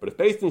killed him yet, but if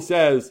Beis Din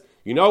says,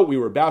 we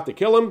were about to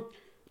kill him,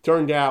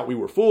 turned out we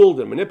were fooled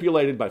and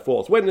manipulated by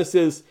false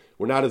witnesses,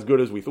 we're not as good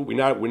as we thought,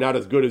 we're not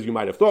as good as you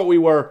might have thought we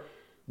were,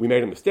 we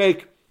made a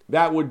mistake,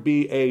 that would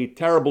be a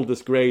terrible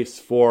disgrace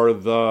for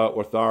the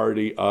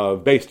authority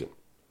of Beis Din.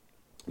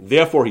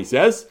 Therefore, he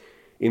says,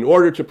 in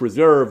order to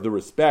preserve the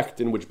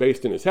respect in which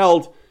Beis Din is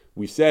held,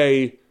 we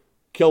say,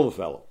 kill the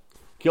fellow.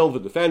 Kill the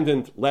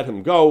defendant, let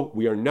him go.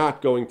 We are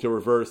not going to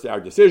reverse our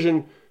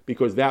decision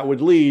because that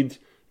would lead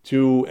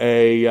to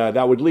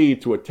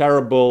a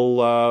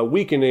terrible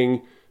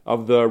weakening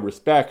of the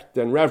respect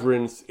and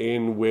reverence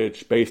in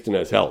which Beis Din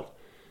is held.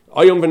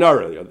 Ayom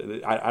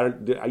v'nara.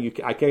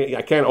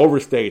 I can't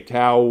overstate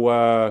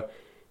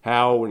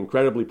how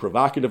incredibly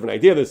provocative an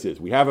idea this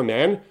is. We have a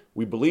man,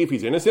 we believe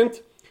he's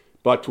innocent,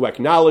 but to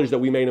acknowledge that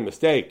we made a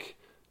mistake,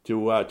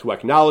 to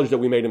acknowledge that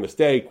we made a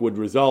mistake would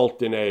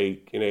result in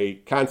a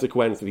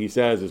consequence that he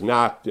says is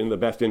not in the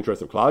best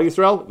interest of Klal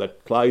Yisrael,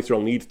 that Klal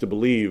Yisrael needs to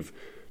believe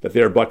that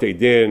their Batei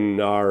Din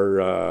are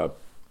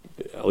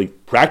at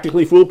least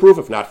practically foolproof,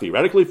 if not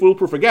theoretically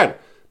foolproof. Again,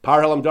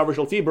 Par Halam Davar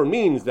Shel Tzibur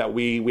means that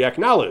we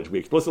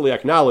explicitly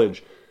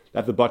acknowledge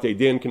that the Batei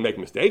Din can make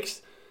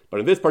mistakes.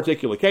 But in this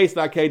particular case,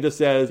 the Akedah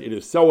says it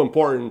is so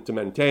important to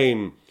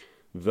maintain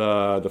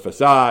the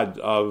facade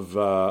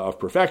of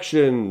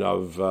perfection,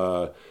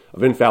 of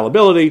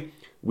infallibility.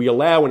 We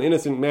allow an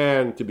innocent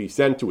man to be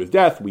sent to his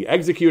death. We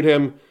execute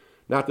him,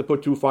 not to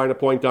put too fine a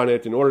point on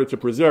it, in order to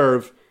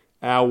preserve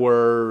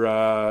our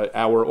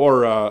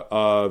aura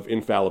of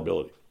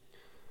infallibility.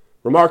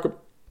 Remarkable.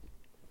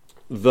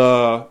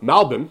 The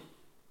Malbim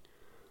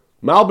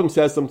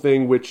says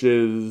something which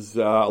is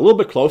a little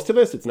bit close to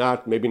this. It's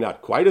maybe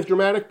not quite as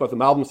dramatic, but the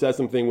Malbim says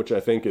something which I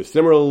think is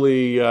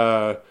similarly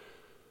a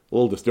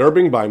little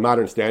disturbing by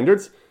modern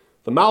standards.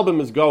 The Malbim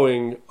is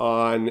going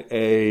on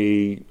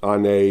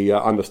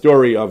the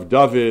story of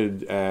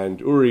David and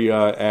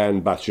Uriah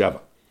and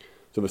Bathsheba.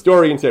 So the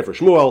story in Sefer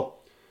Shmuel,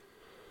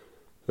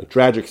 the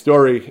tragic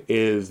story,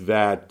 is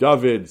that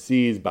David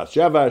sees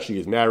Bathsheba. She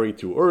is married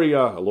to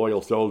Uriah, a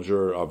loyal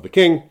soldier of the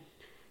king.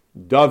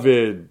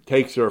 David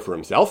takes her for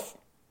himself.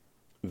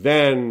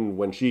 Then,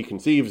 when she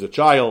conceives a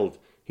child,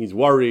 he's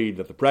worried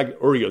that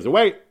Uriah is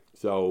away.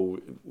 So,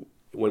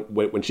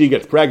 when she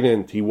gets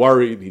pregnant, he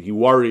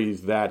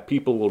worries that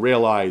people will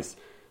realize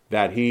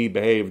that he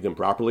behaved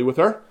improperly with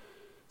her.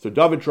 So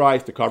David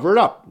tries to cover it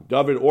up.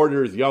 David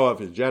orders Yoav,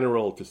 his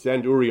general, to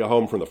send Uriah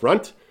home from the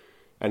front,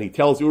 and he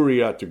tells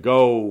Uriah to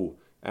go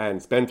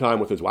and spend time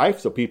with his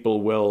wife, so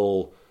people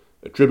will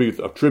attribute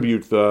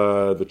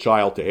the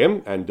child to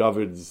him, and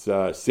David's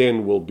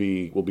sin will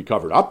be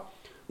covered up.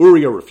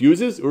 Uriah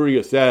refuses.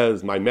 Uriah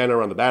says, "My men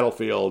are on the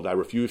battlefield. I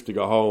refuse to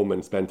go home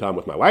and spend time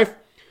with my wife."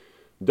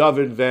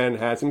 David then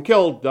has him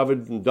killed.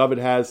 David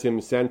has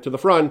him sent to the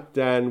front,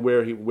 and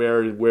where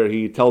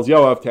he tells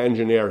Yoav to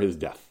engineer his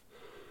death.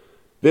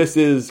 This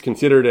is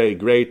considered a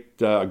great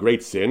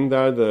sin.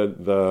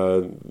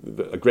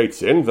 A great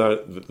sin. The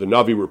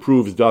Navi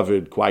reproves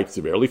David quite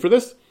severely for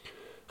this.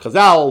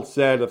 Chazal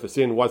said that the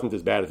sin wasn't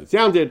as bad as it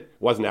sounded. It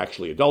wasn't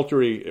actually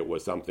adultery. It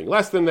was something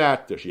less than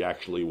that. She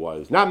actually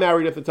was not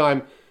married at the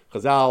time.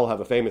 Chazal have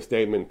a famous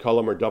statement,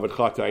 Kolamer David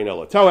Chata Ein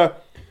Ela Toeh.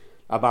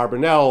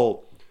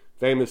 Abarbanel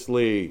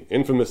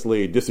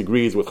infamously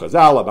disagrees with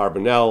Chazal.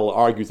 Abarbanel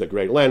argues at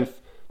great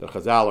length that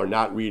Chazal are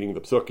not reading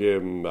the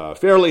Psukim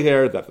fairly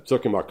here, that the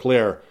Psukim are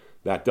clear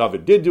that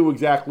David did do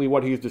exactly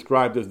what he's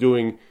described as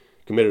doing,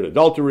 committed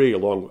adultery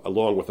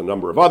along with a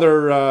number of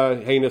other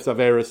heinous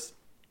averis.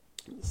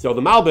 So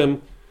the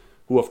Malbim,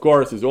 who of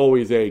course is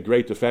always a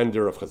great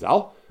defender of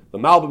Chazal, the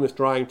Malbim is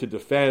trying to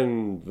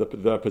defend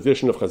the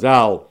position of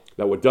Chazal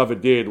that what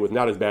David did was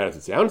not as bad as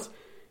it sounds,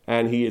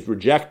 and he is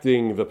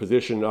rejecting the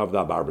position of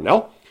the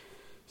Abarbanel.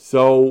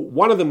 So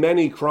one of the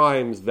many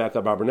crimes that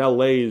the Abarbanel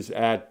lays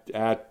at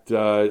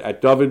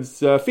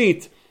David's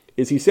feet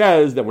is he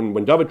says that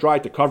when David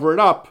tried to cover it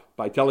up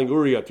by telling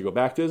Uriah to go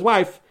back to his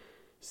wife.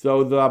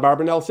 So the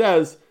Abarbanel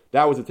says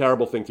that was a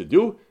terrible thing to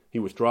do. He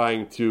was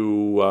trying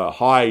to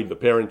hide the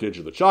parentage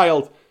of the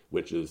child,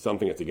 which is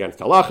something that's against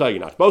halacha. You're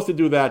not supposed to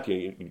do that.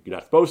 You're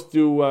not supposed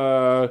to.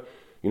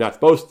 You're not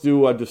supposed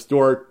to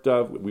distort.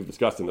 We've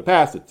discussed in the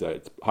past.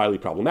 It's highly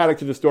problematic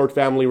to distort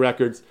family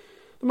records.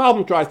 The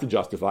Malbim tries to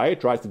justify it.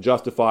 Tries to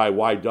justify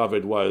why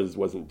David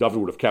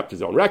would have kept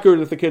his own record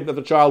if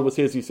the child was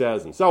his. He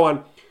says, and so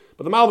on.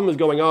 But the Malbim is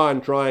going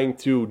on trying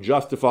to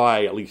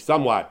justify at least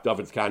somewhat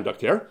David's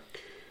conduct here.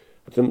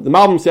 The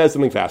Malbim says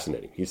something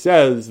fascinating. He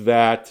says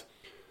that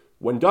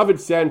when David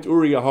sent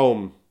Uriah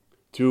home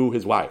to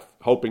his wife,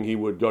 hoping he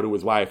would go to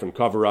his wife and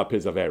cover up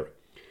his Avera,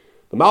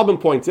 the Malbim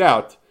points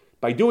out,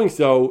 by doing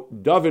so,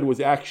 David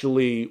was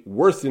actually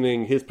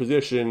worsening his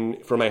position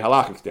from a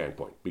halachic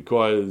standpoint,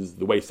 because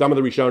the way some of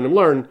the Rishonim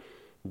learn,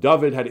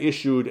 David had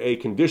issued a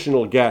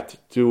conditional get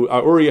to,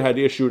 Uriah had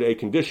issued a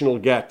conditional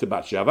get to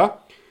Bathsheba,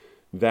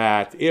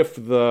 that if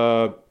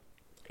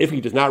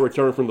he does not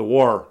return from the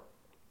war,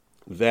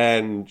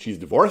 then she's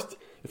divorced.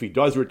 If he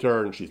does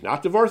return, she's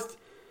not divorced.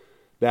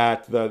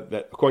 That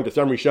according to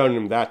some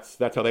Rishonim, that's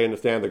how they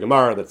understand the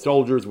Gemara, that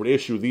soldiers would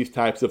issue these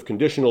types of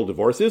conditional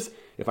divorces.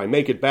 If I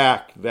make it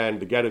back, then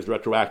the get is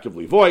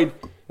retroactively void.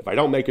 If I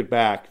don't make it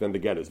back, then the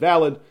get is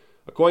valid.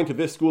 According to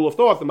this school of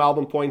thought, the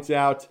Malbim points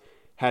out,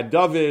 had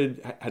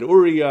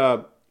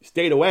Uriah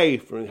stayed away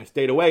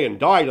and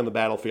died on the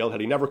battlefield,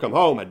 had he never come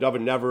home, had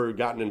David never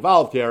gotten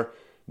involved here,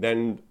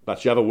 then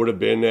Bathsheba would have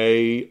been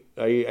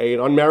an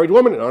unmarried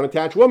woman, an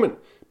unattached woman.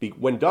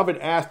 When David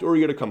asked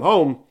Uriah to come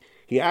home,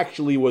 he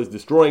actually was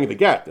destroying the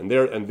get and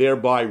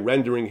thereby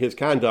rendering his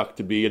conduct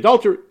to be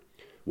adultery.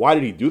 Why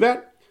did he do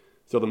that?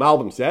 So the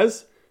Malbim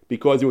says,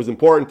 because it was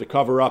important to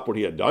cover up what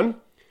he had done.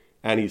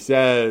 And he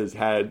says,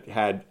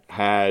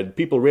 had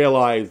people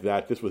realized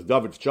that this was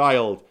David's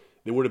child,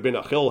 there would have been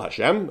a Chil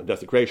Hashem, a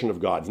desecration of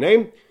God's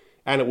name,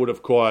 and it would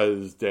have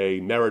caused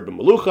a mered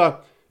b'melucha.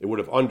 It would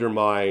have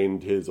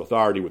undermined his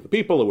authority with the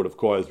people. It would have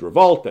caused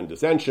revolt and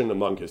dissension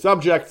among his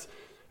subjects.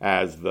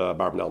 As the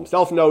Abarbanel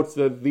himself notes,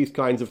 that these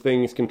kinds of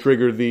things can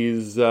trigger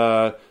these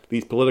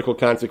political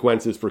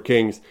consequences for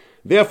kings.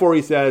 Therefore,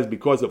 he says,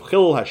 because of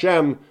Chil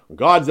Hashem,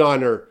 God's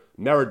honor,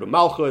 mered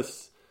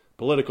b'malchus,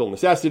 political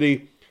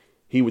necessity,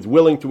 he was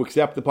willing to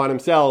accept upon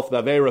himself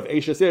the Aveira of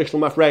Eishes Ish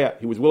l'mafreya.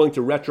 He was willing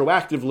to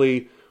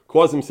retroactively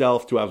cause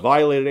himself to have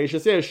violated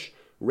Eishes Ish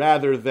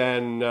rather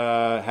than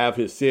have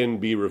his sin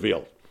be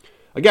revealed.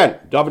 Again,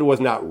 David was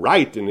not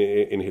right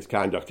in his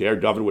conduct here.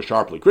 David was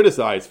sharply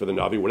criticized for the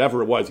Navi.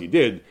 Whatever it was he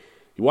did,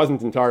 he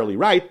wasn't entirely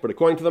right. But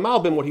according to the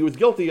Malbim, what he was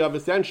guilty of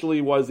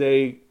essentially was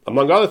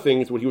among other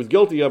things, what he was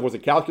guilty of was a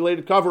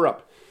calculated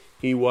cover-up.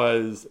 He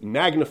was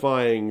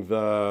magnifying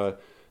the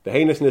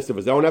heinousness of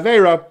his own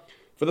Aveira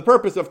for the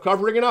purpose of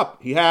covering it up.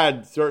 He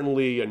had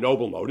certainly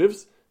noble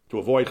motives to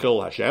avoid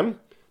Chil Hashem,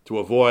 to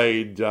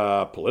avoid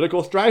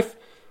political strife.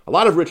 A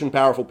lot of rich and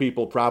powerful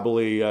people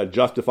probably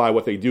justify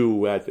what they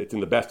do as it's in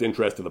the best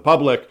interest of the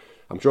public.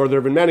 I'm sure there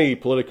have been many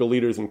political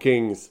leaders and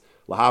kings,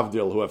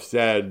 lahavdil, who have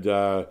said,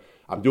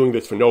 I'm doing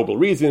this for noble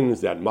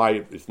reasons, that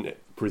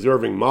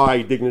preserving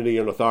my dignity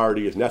and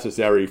authority is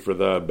necessary for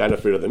the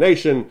benefit of the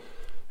nation,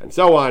 and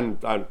so on.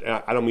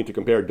 I don't mean to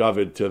compare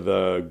David to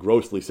the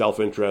grossly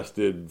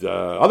self-interested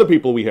other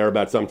people we hear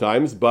about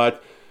sometimes,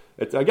 but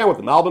it's, again, what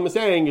the Malbim is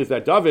saying is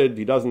that David,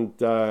 he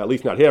doesn't, at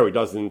least not here, he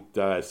doesn't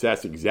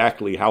assess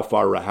exactly how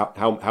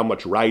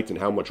much right and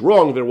how much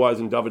wrong there was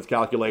in David's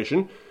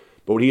calculation.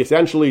 But what he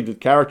essentially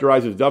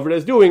characterizes David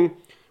as doing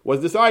was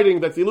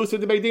deciding that the Ilusa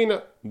de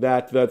Beidina,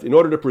 that in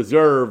order to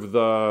preserve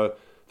the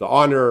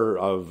honor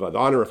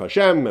of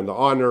Hashem and the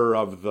honor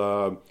of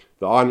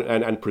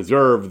and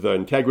preserve the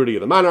integrity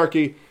of the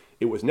monarchy,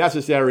 it was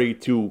necessary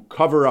to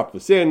cover up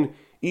the sin,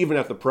 even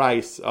at the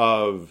price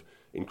of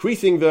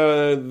increasing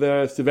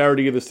the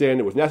severity of the sin.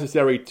 It was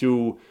necessary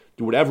to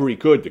do whatever he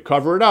could to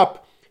cover it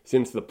up,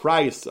 since the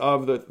price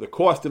of the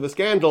cost of the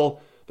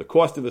scandal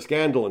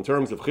in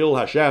terms of Chil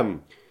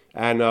Hashem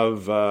and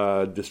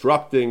of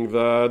disrupting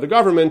the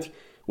government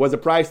was a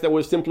price that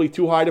was simply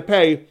too high to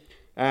pay,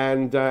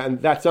 and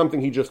that's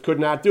something he just could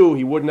not do.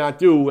 He would not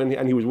do,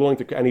 and he was willing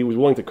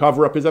to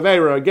cover up his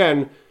Aveira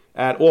again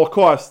at all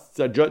costs,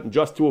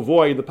 just to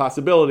avoid the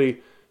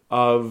possibility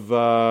of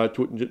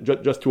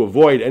just to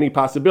avoid any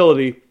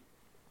possibility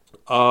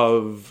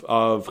of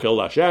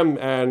Chil Hashem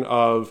and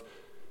of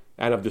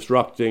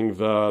disrupting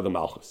the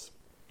Malchus.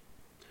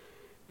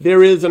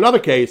 There is another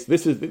case.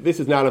 This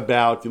is not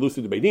about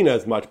Ilusa de Beidina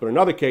as much, but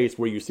another case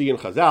where you see in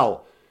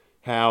Chazal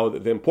how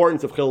the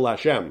importance of Chil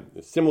Hashem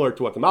is similar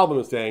to what the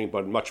Malbim is saying,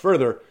 but much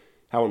further.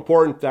 How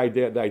important the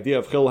idea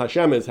of Chil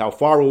Hashem is, how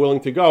far we're willing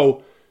to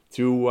go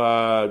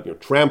to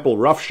trample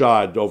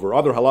roughshod over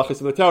other halachas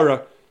of the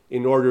Torah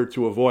in order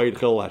to avoid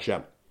Chil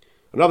Hashem.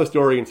 Another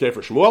story in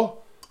Sefer Shmuel,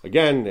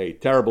 again a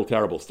terrible,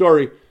 terrible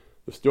story.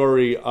 The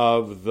story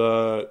of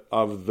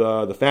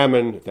the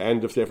famine at the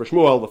end of Sefer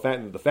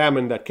Shmuel, the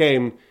famine that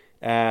came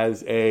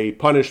as a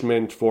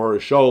punishment for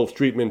Shaul's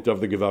treatment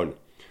of the Givonim.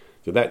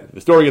 So that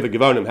the story of the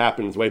Givonim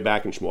happens way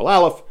back in Shmuel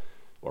Aleph,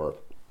 or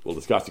We'll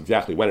discuss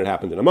exactly when it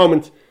happened in a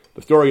moment.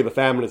 The story of the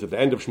famine is at the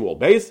end of Shmuel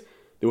Beis.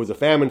 There was a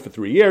famine for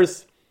 3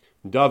 years.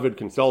 David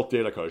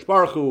consulted HaKadosh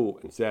Baruch Hu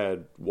and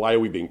said, why are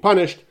we being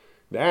punished?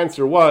 The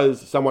answer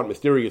was, a somewhat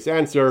mysterious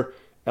answer,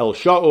 El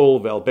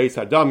Shaul vel Beis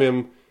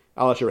Hadamim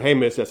al asher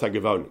hemes es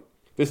hagavonim.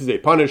 This is a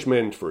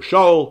punishment for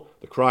Shaul,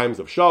 the crimes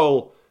of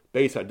Shaul,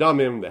 Beis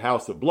Hadamim, the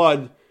house of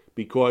blood,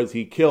 because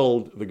he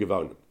killed the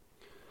Gavonim.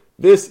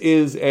 This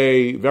is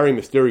a very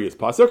mysterious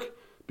pasuk,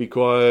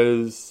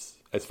 because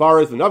as far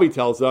as the Navi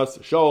tells us,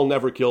 Shaul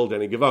never killed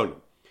any Gavonim.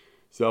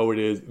 So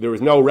there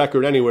is no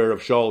record anywhere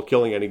of Shaul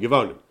killing any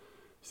Gavonim.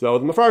 So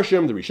the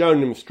Mefarshim, the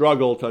Rishonim,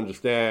 struggle to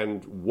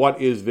understand what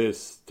is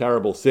this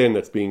terrible sin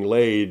that's being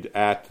laid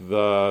at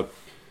the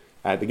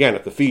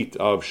feet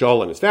of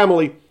Shaul and his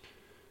family.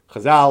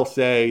 Chazal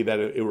say that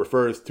it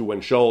refers to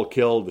when Shaul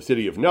killed the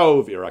city of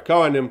Nov, Ir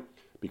HaKohanim,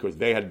 because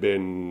they had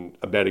been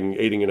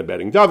aiding and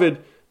abetting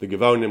David. The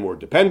Gavonim were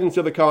dependents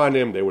of the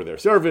Kohanim, they were their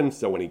servants,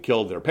 so when he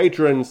killed their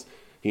patrons,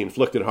 he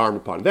inflicted harm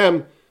upon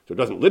them. So it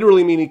doesn't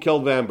literally mean he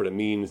killed them, but it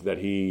means that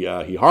he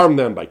harmed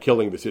them by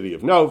killing the city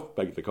of Nov,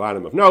 by the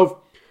Kohanim of Nov.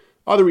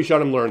 Other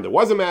Rishonim learned there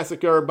was a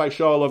massacre by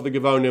Shaul of the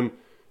Gavonim,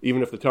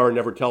 even if the Torah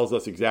never tells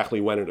us exactly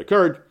when it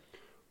occurred.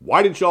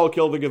 Why did Shaul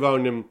kill the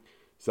Gavonim?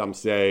 Some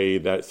say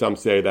that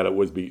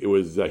he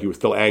was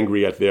still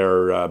angry at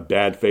their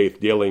bad faith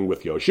dealing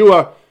with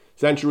Yoshua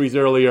centuries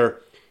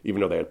earlier,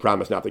 even though they had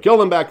promised not to kill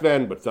them back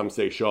then. But some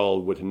say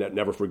Shaul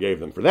never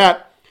forgave them for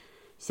that.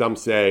 Some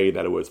say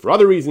that it was for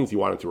other reasons. He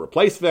wanted to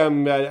replace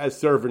them as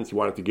servants. He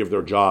wanted to give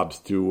their jobs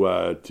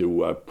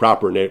to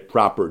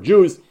proper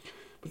Jews.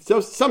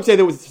 So some say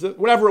there was,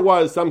 whatever it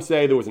was, some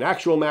say there was an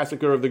actual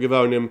massacre of the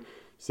Gavonim.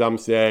 Some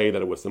say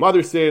that it was some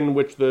other sin,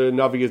 which the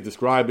Navi is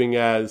describing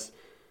as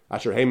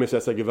Asher Hemes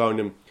Es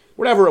HaGavonim.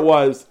 Whatever it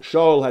was,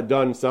 Shaul had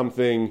done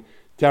something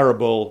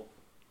terrible.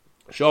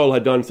 Shaul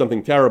had done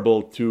something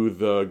terrible to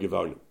the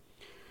Gavonim.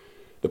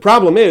 The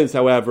problem is,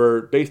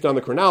 however, based on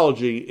the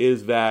chronology,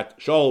 is that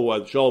Shaul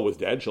was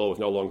dead. Shaul was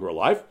no longer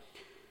alive.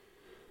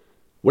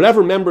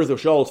 Whatever members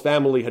of Shaul's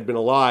family had been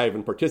alive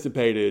and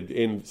participated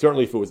in,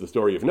 certainly if it was the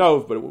story of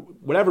Nov, but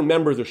whatever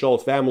members of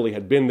Shaul's family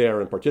had been there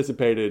and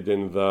participated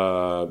in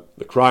the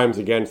crimes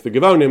against the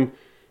Gavonim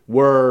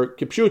were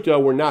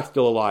not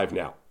still alive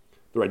now.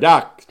 The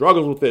Radak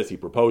struggles with this. He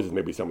proposes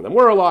maybe some of them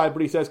were alive,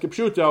 but he says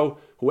Kipshuto,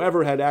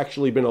 whoever had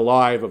actually been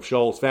alive of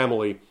Shaul's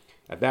family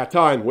at that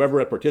time, whoever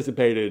had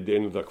participated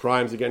in the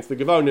crimes against the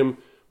Gavonim,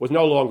 was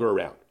no longer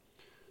around.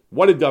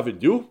 What did David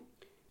do?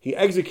 He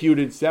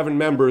executed 7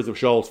 members of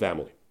Shaul's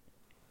family.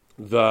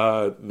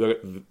 The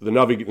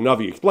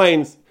Navi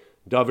explains,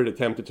 David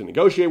attempted to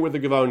negotiate with the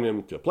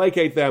Gavonim to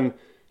placate them.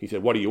 He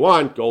said, what do you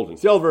want? Gold and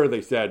silver?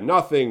 They said,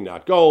 nothing,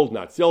 not gold,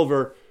 not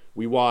silver.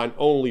 We want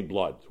only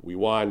blood. We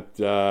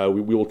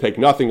will take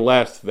nothing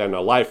less than a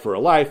life for a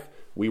life.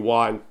 We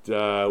want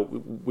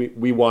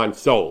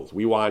souls.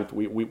 We want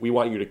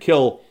you to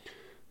kill.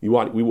 We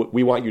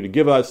want you to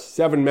give us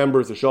 7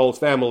 members of Shaul's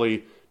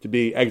family to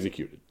be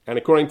executed. And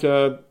according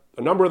to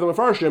a number of the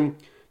Mefarshim,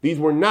 these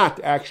were not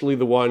actually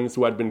the ones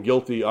who had been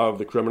guilty of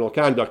the criminal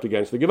conduct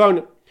against the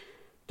Gavonim.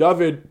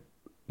 David,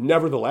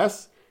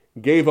 nevertheless,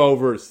 gave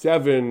over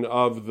 7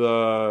 of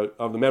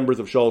the members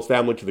of Shaul's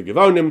family to the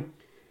Gavonim.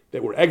 They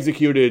were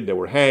executed. They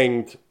were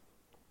hanged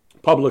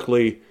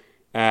publicly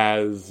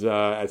as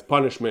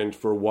punishment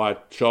for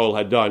what Shaul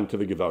had done to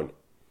the Gavonim.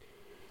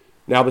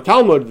 Now, the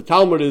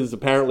Talmud is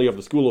apparently of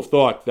the school of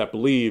thought that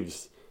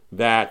believes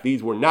that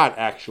these were not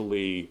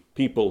actually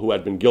people who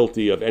had been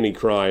guilty of any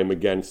crime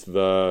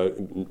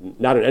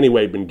not in any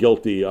way been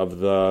guilty of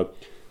the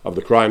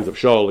crimes of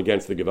Shaul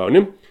against the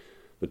Gavonim.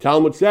 The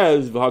Talmud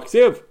says,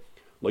 "V'haksiv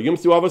lo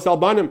yimsu avos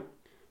albanim."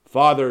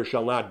 Father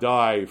shall not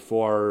die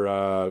for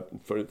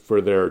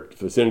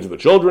the sins of the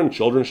children.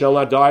 Children shall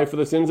not die for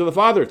the sins of the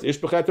fathers.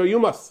 Ishbechet o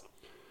yumas.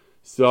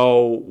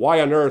 So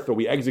why on earth are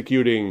we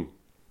executing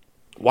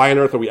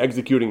members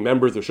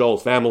of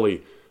Shaul's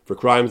family for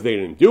crimes they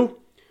didn't do?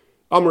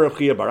 Amar Rav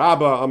Chia bar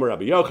Abba, Amar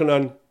Rabbi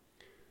Yochanan,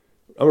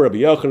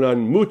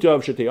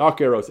 Mutav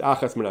shete'aker os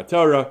achas min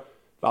haTorah,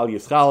 val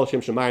yischal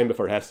shem shemayim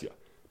b'far hesya.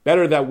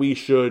 Better that we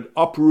should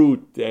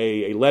uproot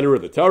a letter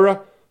of the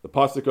Torah, the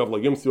pasuk of Lo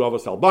Yimsu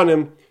Avos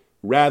Albanim,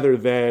 rather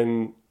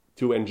than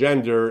to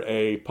engender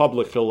a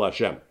public chil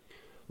Hashem.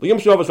 Lo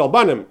Yimsu Avos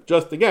Albanim,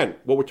 just again,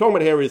 what we're talking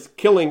about here is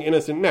killing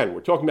innocent men.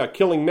 We're talking about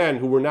killing men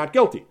who were not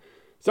guilty.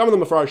 Some of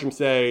the Mefarshim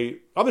say,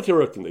 other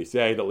Terutim, they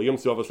say that Lo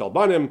Yimsu Avos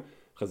Albanim,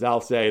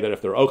 Chazal say that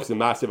if they're ochsim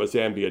masiv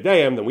asem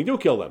biyadayim, then we do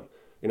kill them.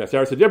 In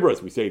Aseret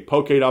Dibros, we say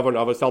poked avon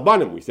avos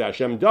albanim. We say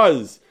Hashem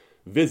does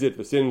visit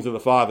the sins of the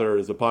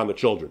fathers upon the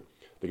children.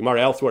 The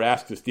Gemara elsewhere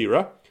asks a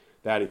stira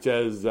that it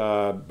says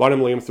banim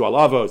liyimsu al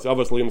avos,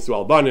 avos liyimsu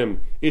al banim,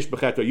 ish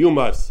becheto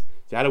yumas.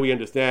 So how do we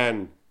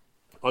understand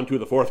unto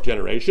the 4th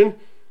generation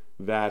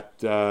that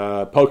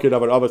poked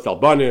avon avos al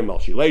banim, al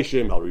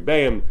shileshim, al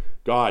ribeim?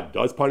 God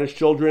does punish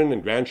children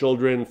and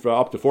grandchildren for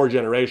up to 4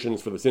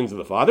 generations for the sins of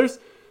the fathers.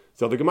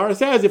 So the Gemara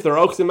says, if they're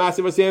ochsim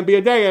masiv asam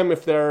biyadayim,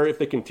 if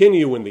they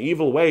continue in the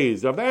evil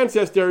ways of the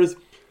ancestors,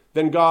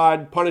 then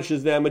God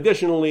punishes them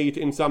additionally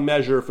in some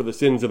measure for the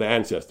sins of the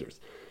ancestors.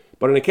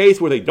 But in a case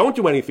where they don't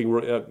do anything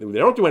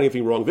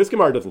wrong, this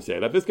Gemara doesn't say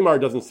that. This Gemara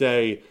doesn't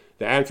say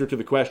the answer to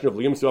the question of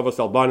Liyum Su'avas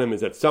Albanim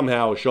is that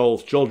somehow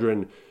Shaul's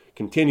children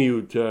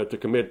continued to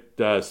commit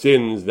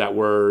sins that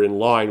were in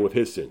line with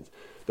his sins.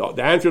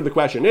 The answer to the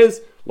question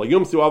is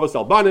Liyum Su'avas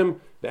Albanim.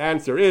 The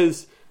answer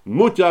is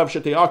Mutav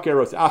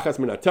Sheteakeros Achas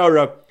Min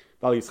HaTorah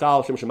Val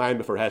Yischal Shem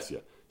Shemayim B'for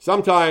Hesya.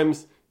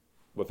 Sometimes,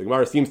 what the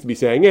Gemara seems to be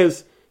saying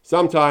is,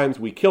 sometimes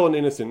we kill an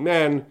innocent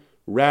man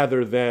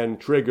rather than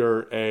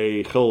trigger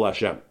a Chil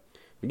Hashem.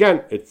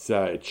 Again, it's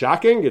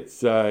shocking.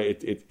 It's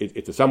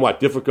a somewhat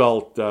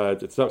difficult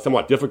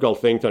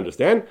thing to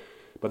understand.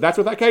 But that's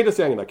what Akedah is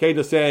saying. And Akedah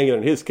is saying,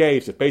 in his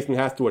case, if Beis Din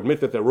has to admit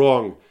that they're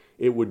wrong,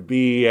 it would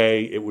be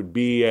a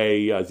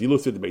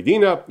zilusid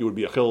beidina. It would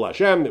be a chil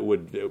Hashem. It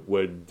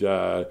would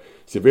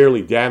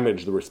severely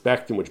damage the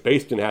respect in which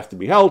Beis Din has to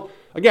be held.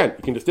 Again,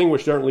 you can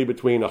distinguish certainly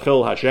between a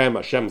chil Hashem,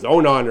 Hashem's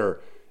own honor,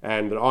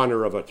 and the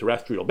honor of a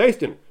terrestrial Beis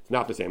Din. It's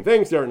not the same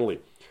thing, certainly.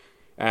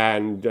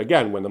 And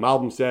again, when the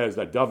Malbim says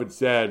that David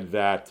said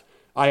that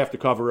I have to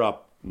cover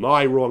up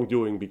my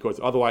wrongdoing because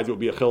otherwise it would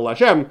be a chil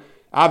Hashem,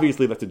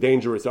 obviously that's a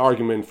dangerous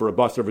argument for a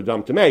Basar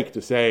V'Dam to make,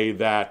 to say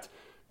that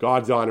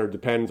God's honor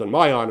depends on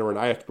my honor and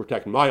I have to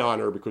protect my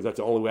honor because that's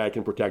the only way I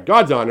can protect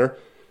God's honor.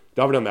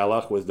 David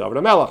HaMelech was David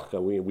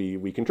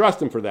HaMelech. We can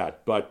trust him for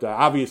that. But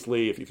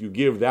obviously, if you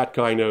give that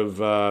kind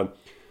of,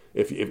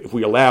 if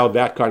we allow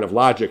that kind of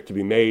logic to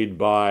be made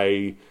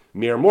by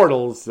mere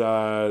mortals,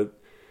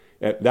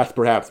 that's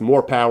perhaps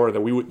more power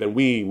than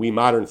we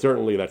modern,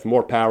 certainly, that's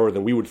more power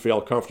than we would feel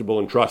comfortable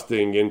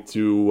entrusting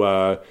into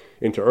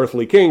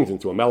earthly kings,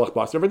 into a Melech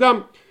Basar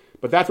V'Dam.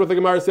 But that's what the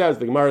Gemara says.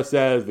 The Gemara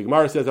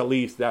says at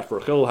least that for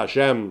Chil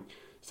Hashem,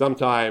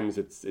 sometimes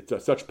it's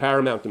of such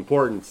paramount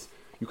importance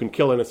you can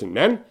kill innocent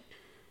men.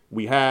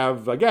 We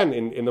have, again,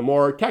 in the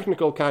more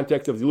technical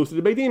context of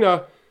Zilusid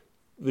Beidina,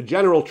 the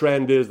general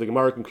trend is the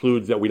Gemara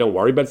concludes that we don't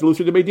worry about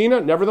Zilusid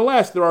Beidina.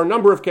 Nevertheless, there are a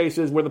number of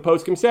cases where the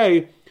poskim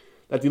say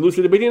that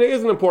Zilusid Beidina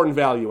is an important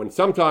value, and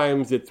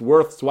sometimes it's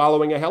worth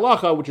swallowing a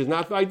halacha, which is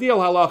not the ideal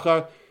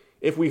halacha,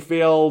 if we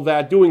feel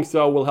that doing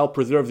so will help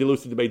preserve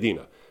Zilusid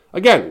Beidina.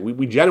 Again,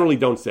 we generally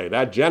don't say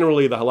that.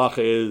 Generally, the halacha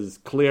is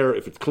clear.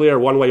 If it's clear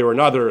one way or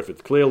another, if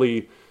it's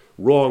clearly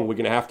wrong, we're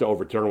going to have to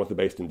overturn what the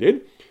Beis Din did.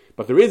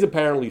 But there is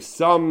apparently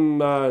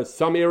some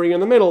area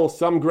in the middle,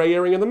 some gray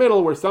area in the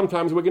middle, where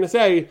sometimes we're going to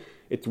say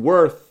it's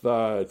worth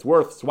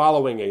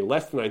swallowing a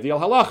less than ideal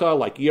halacha,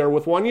 like Iyar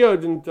with one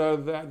yud, and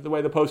the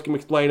way the poskim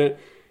explain it,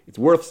 it's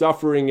worth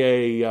suffering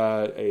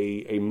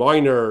a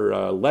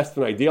minor, less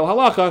than ideal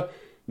halacha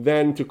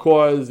than to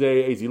cause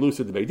a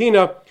zilusid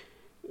beidina.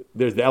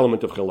 There's the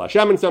element of Chil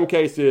Hashem in some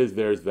cases.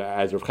 There's the,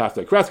 as Rav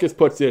Chasdai Kreskes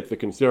puts it, the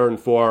concern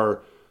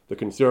for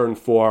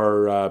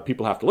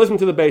people have to listen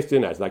to the Beis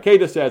Din. As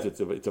Akedah says,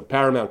 it's of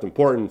paramount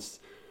importance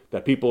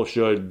that people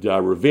should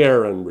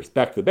revere and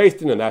respect the Beis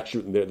Din, and that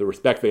the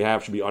respect they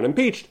have should be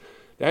unimpeached.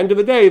 At the end of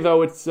the day,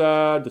 though, it's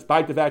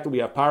despite the fact that we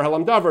have Par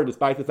Halam Davar,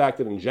 despite the fact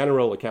that in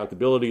general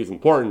accountability is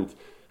important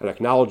and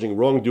acknowledging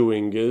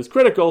wrongdoing is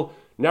critical,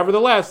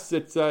 nevertheless,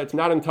 it's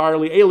not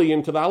entirely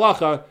alien to the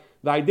halacha,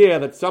 the idea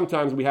that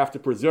sometimes we have to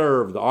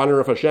preserve the honor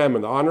of Hashem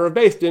and the honor of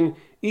Beis Din,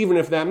 even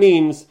if that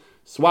means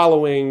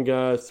swallowing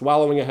a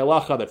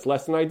halacha that's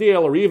less than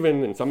ideal, or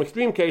even, in some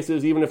extreme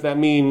cases, even if that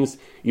means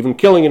even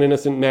killing an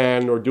innocent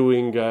man or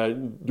doing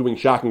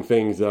shocking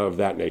things of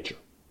that nature.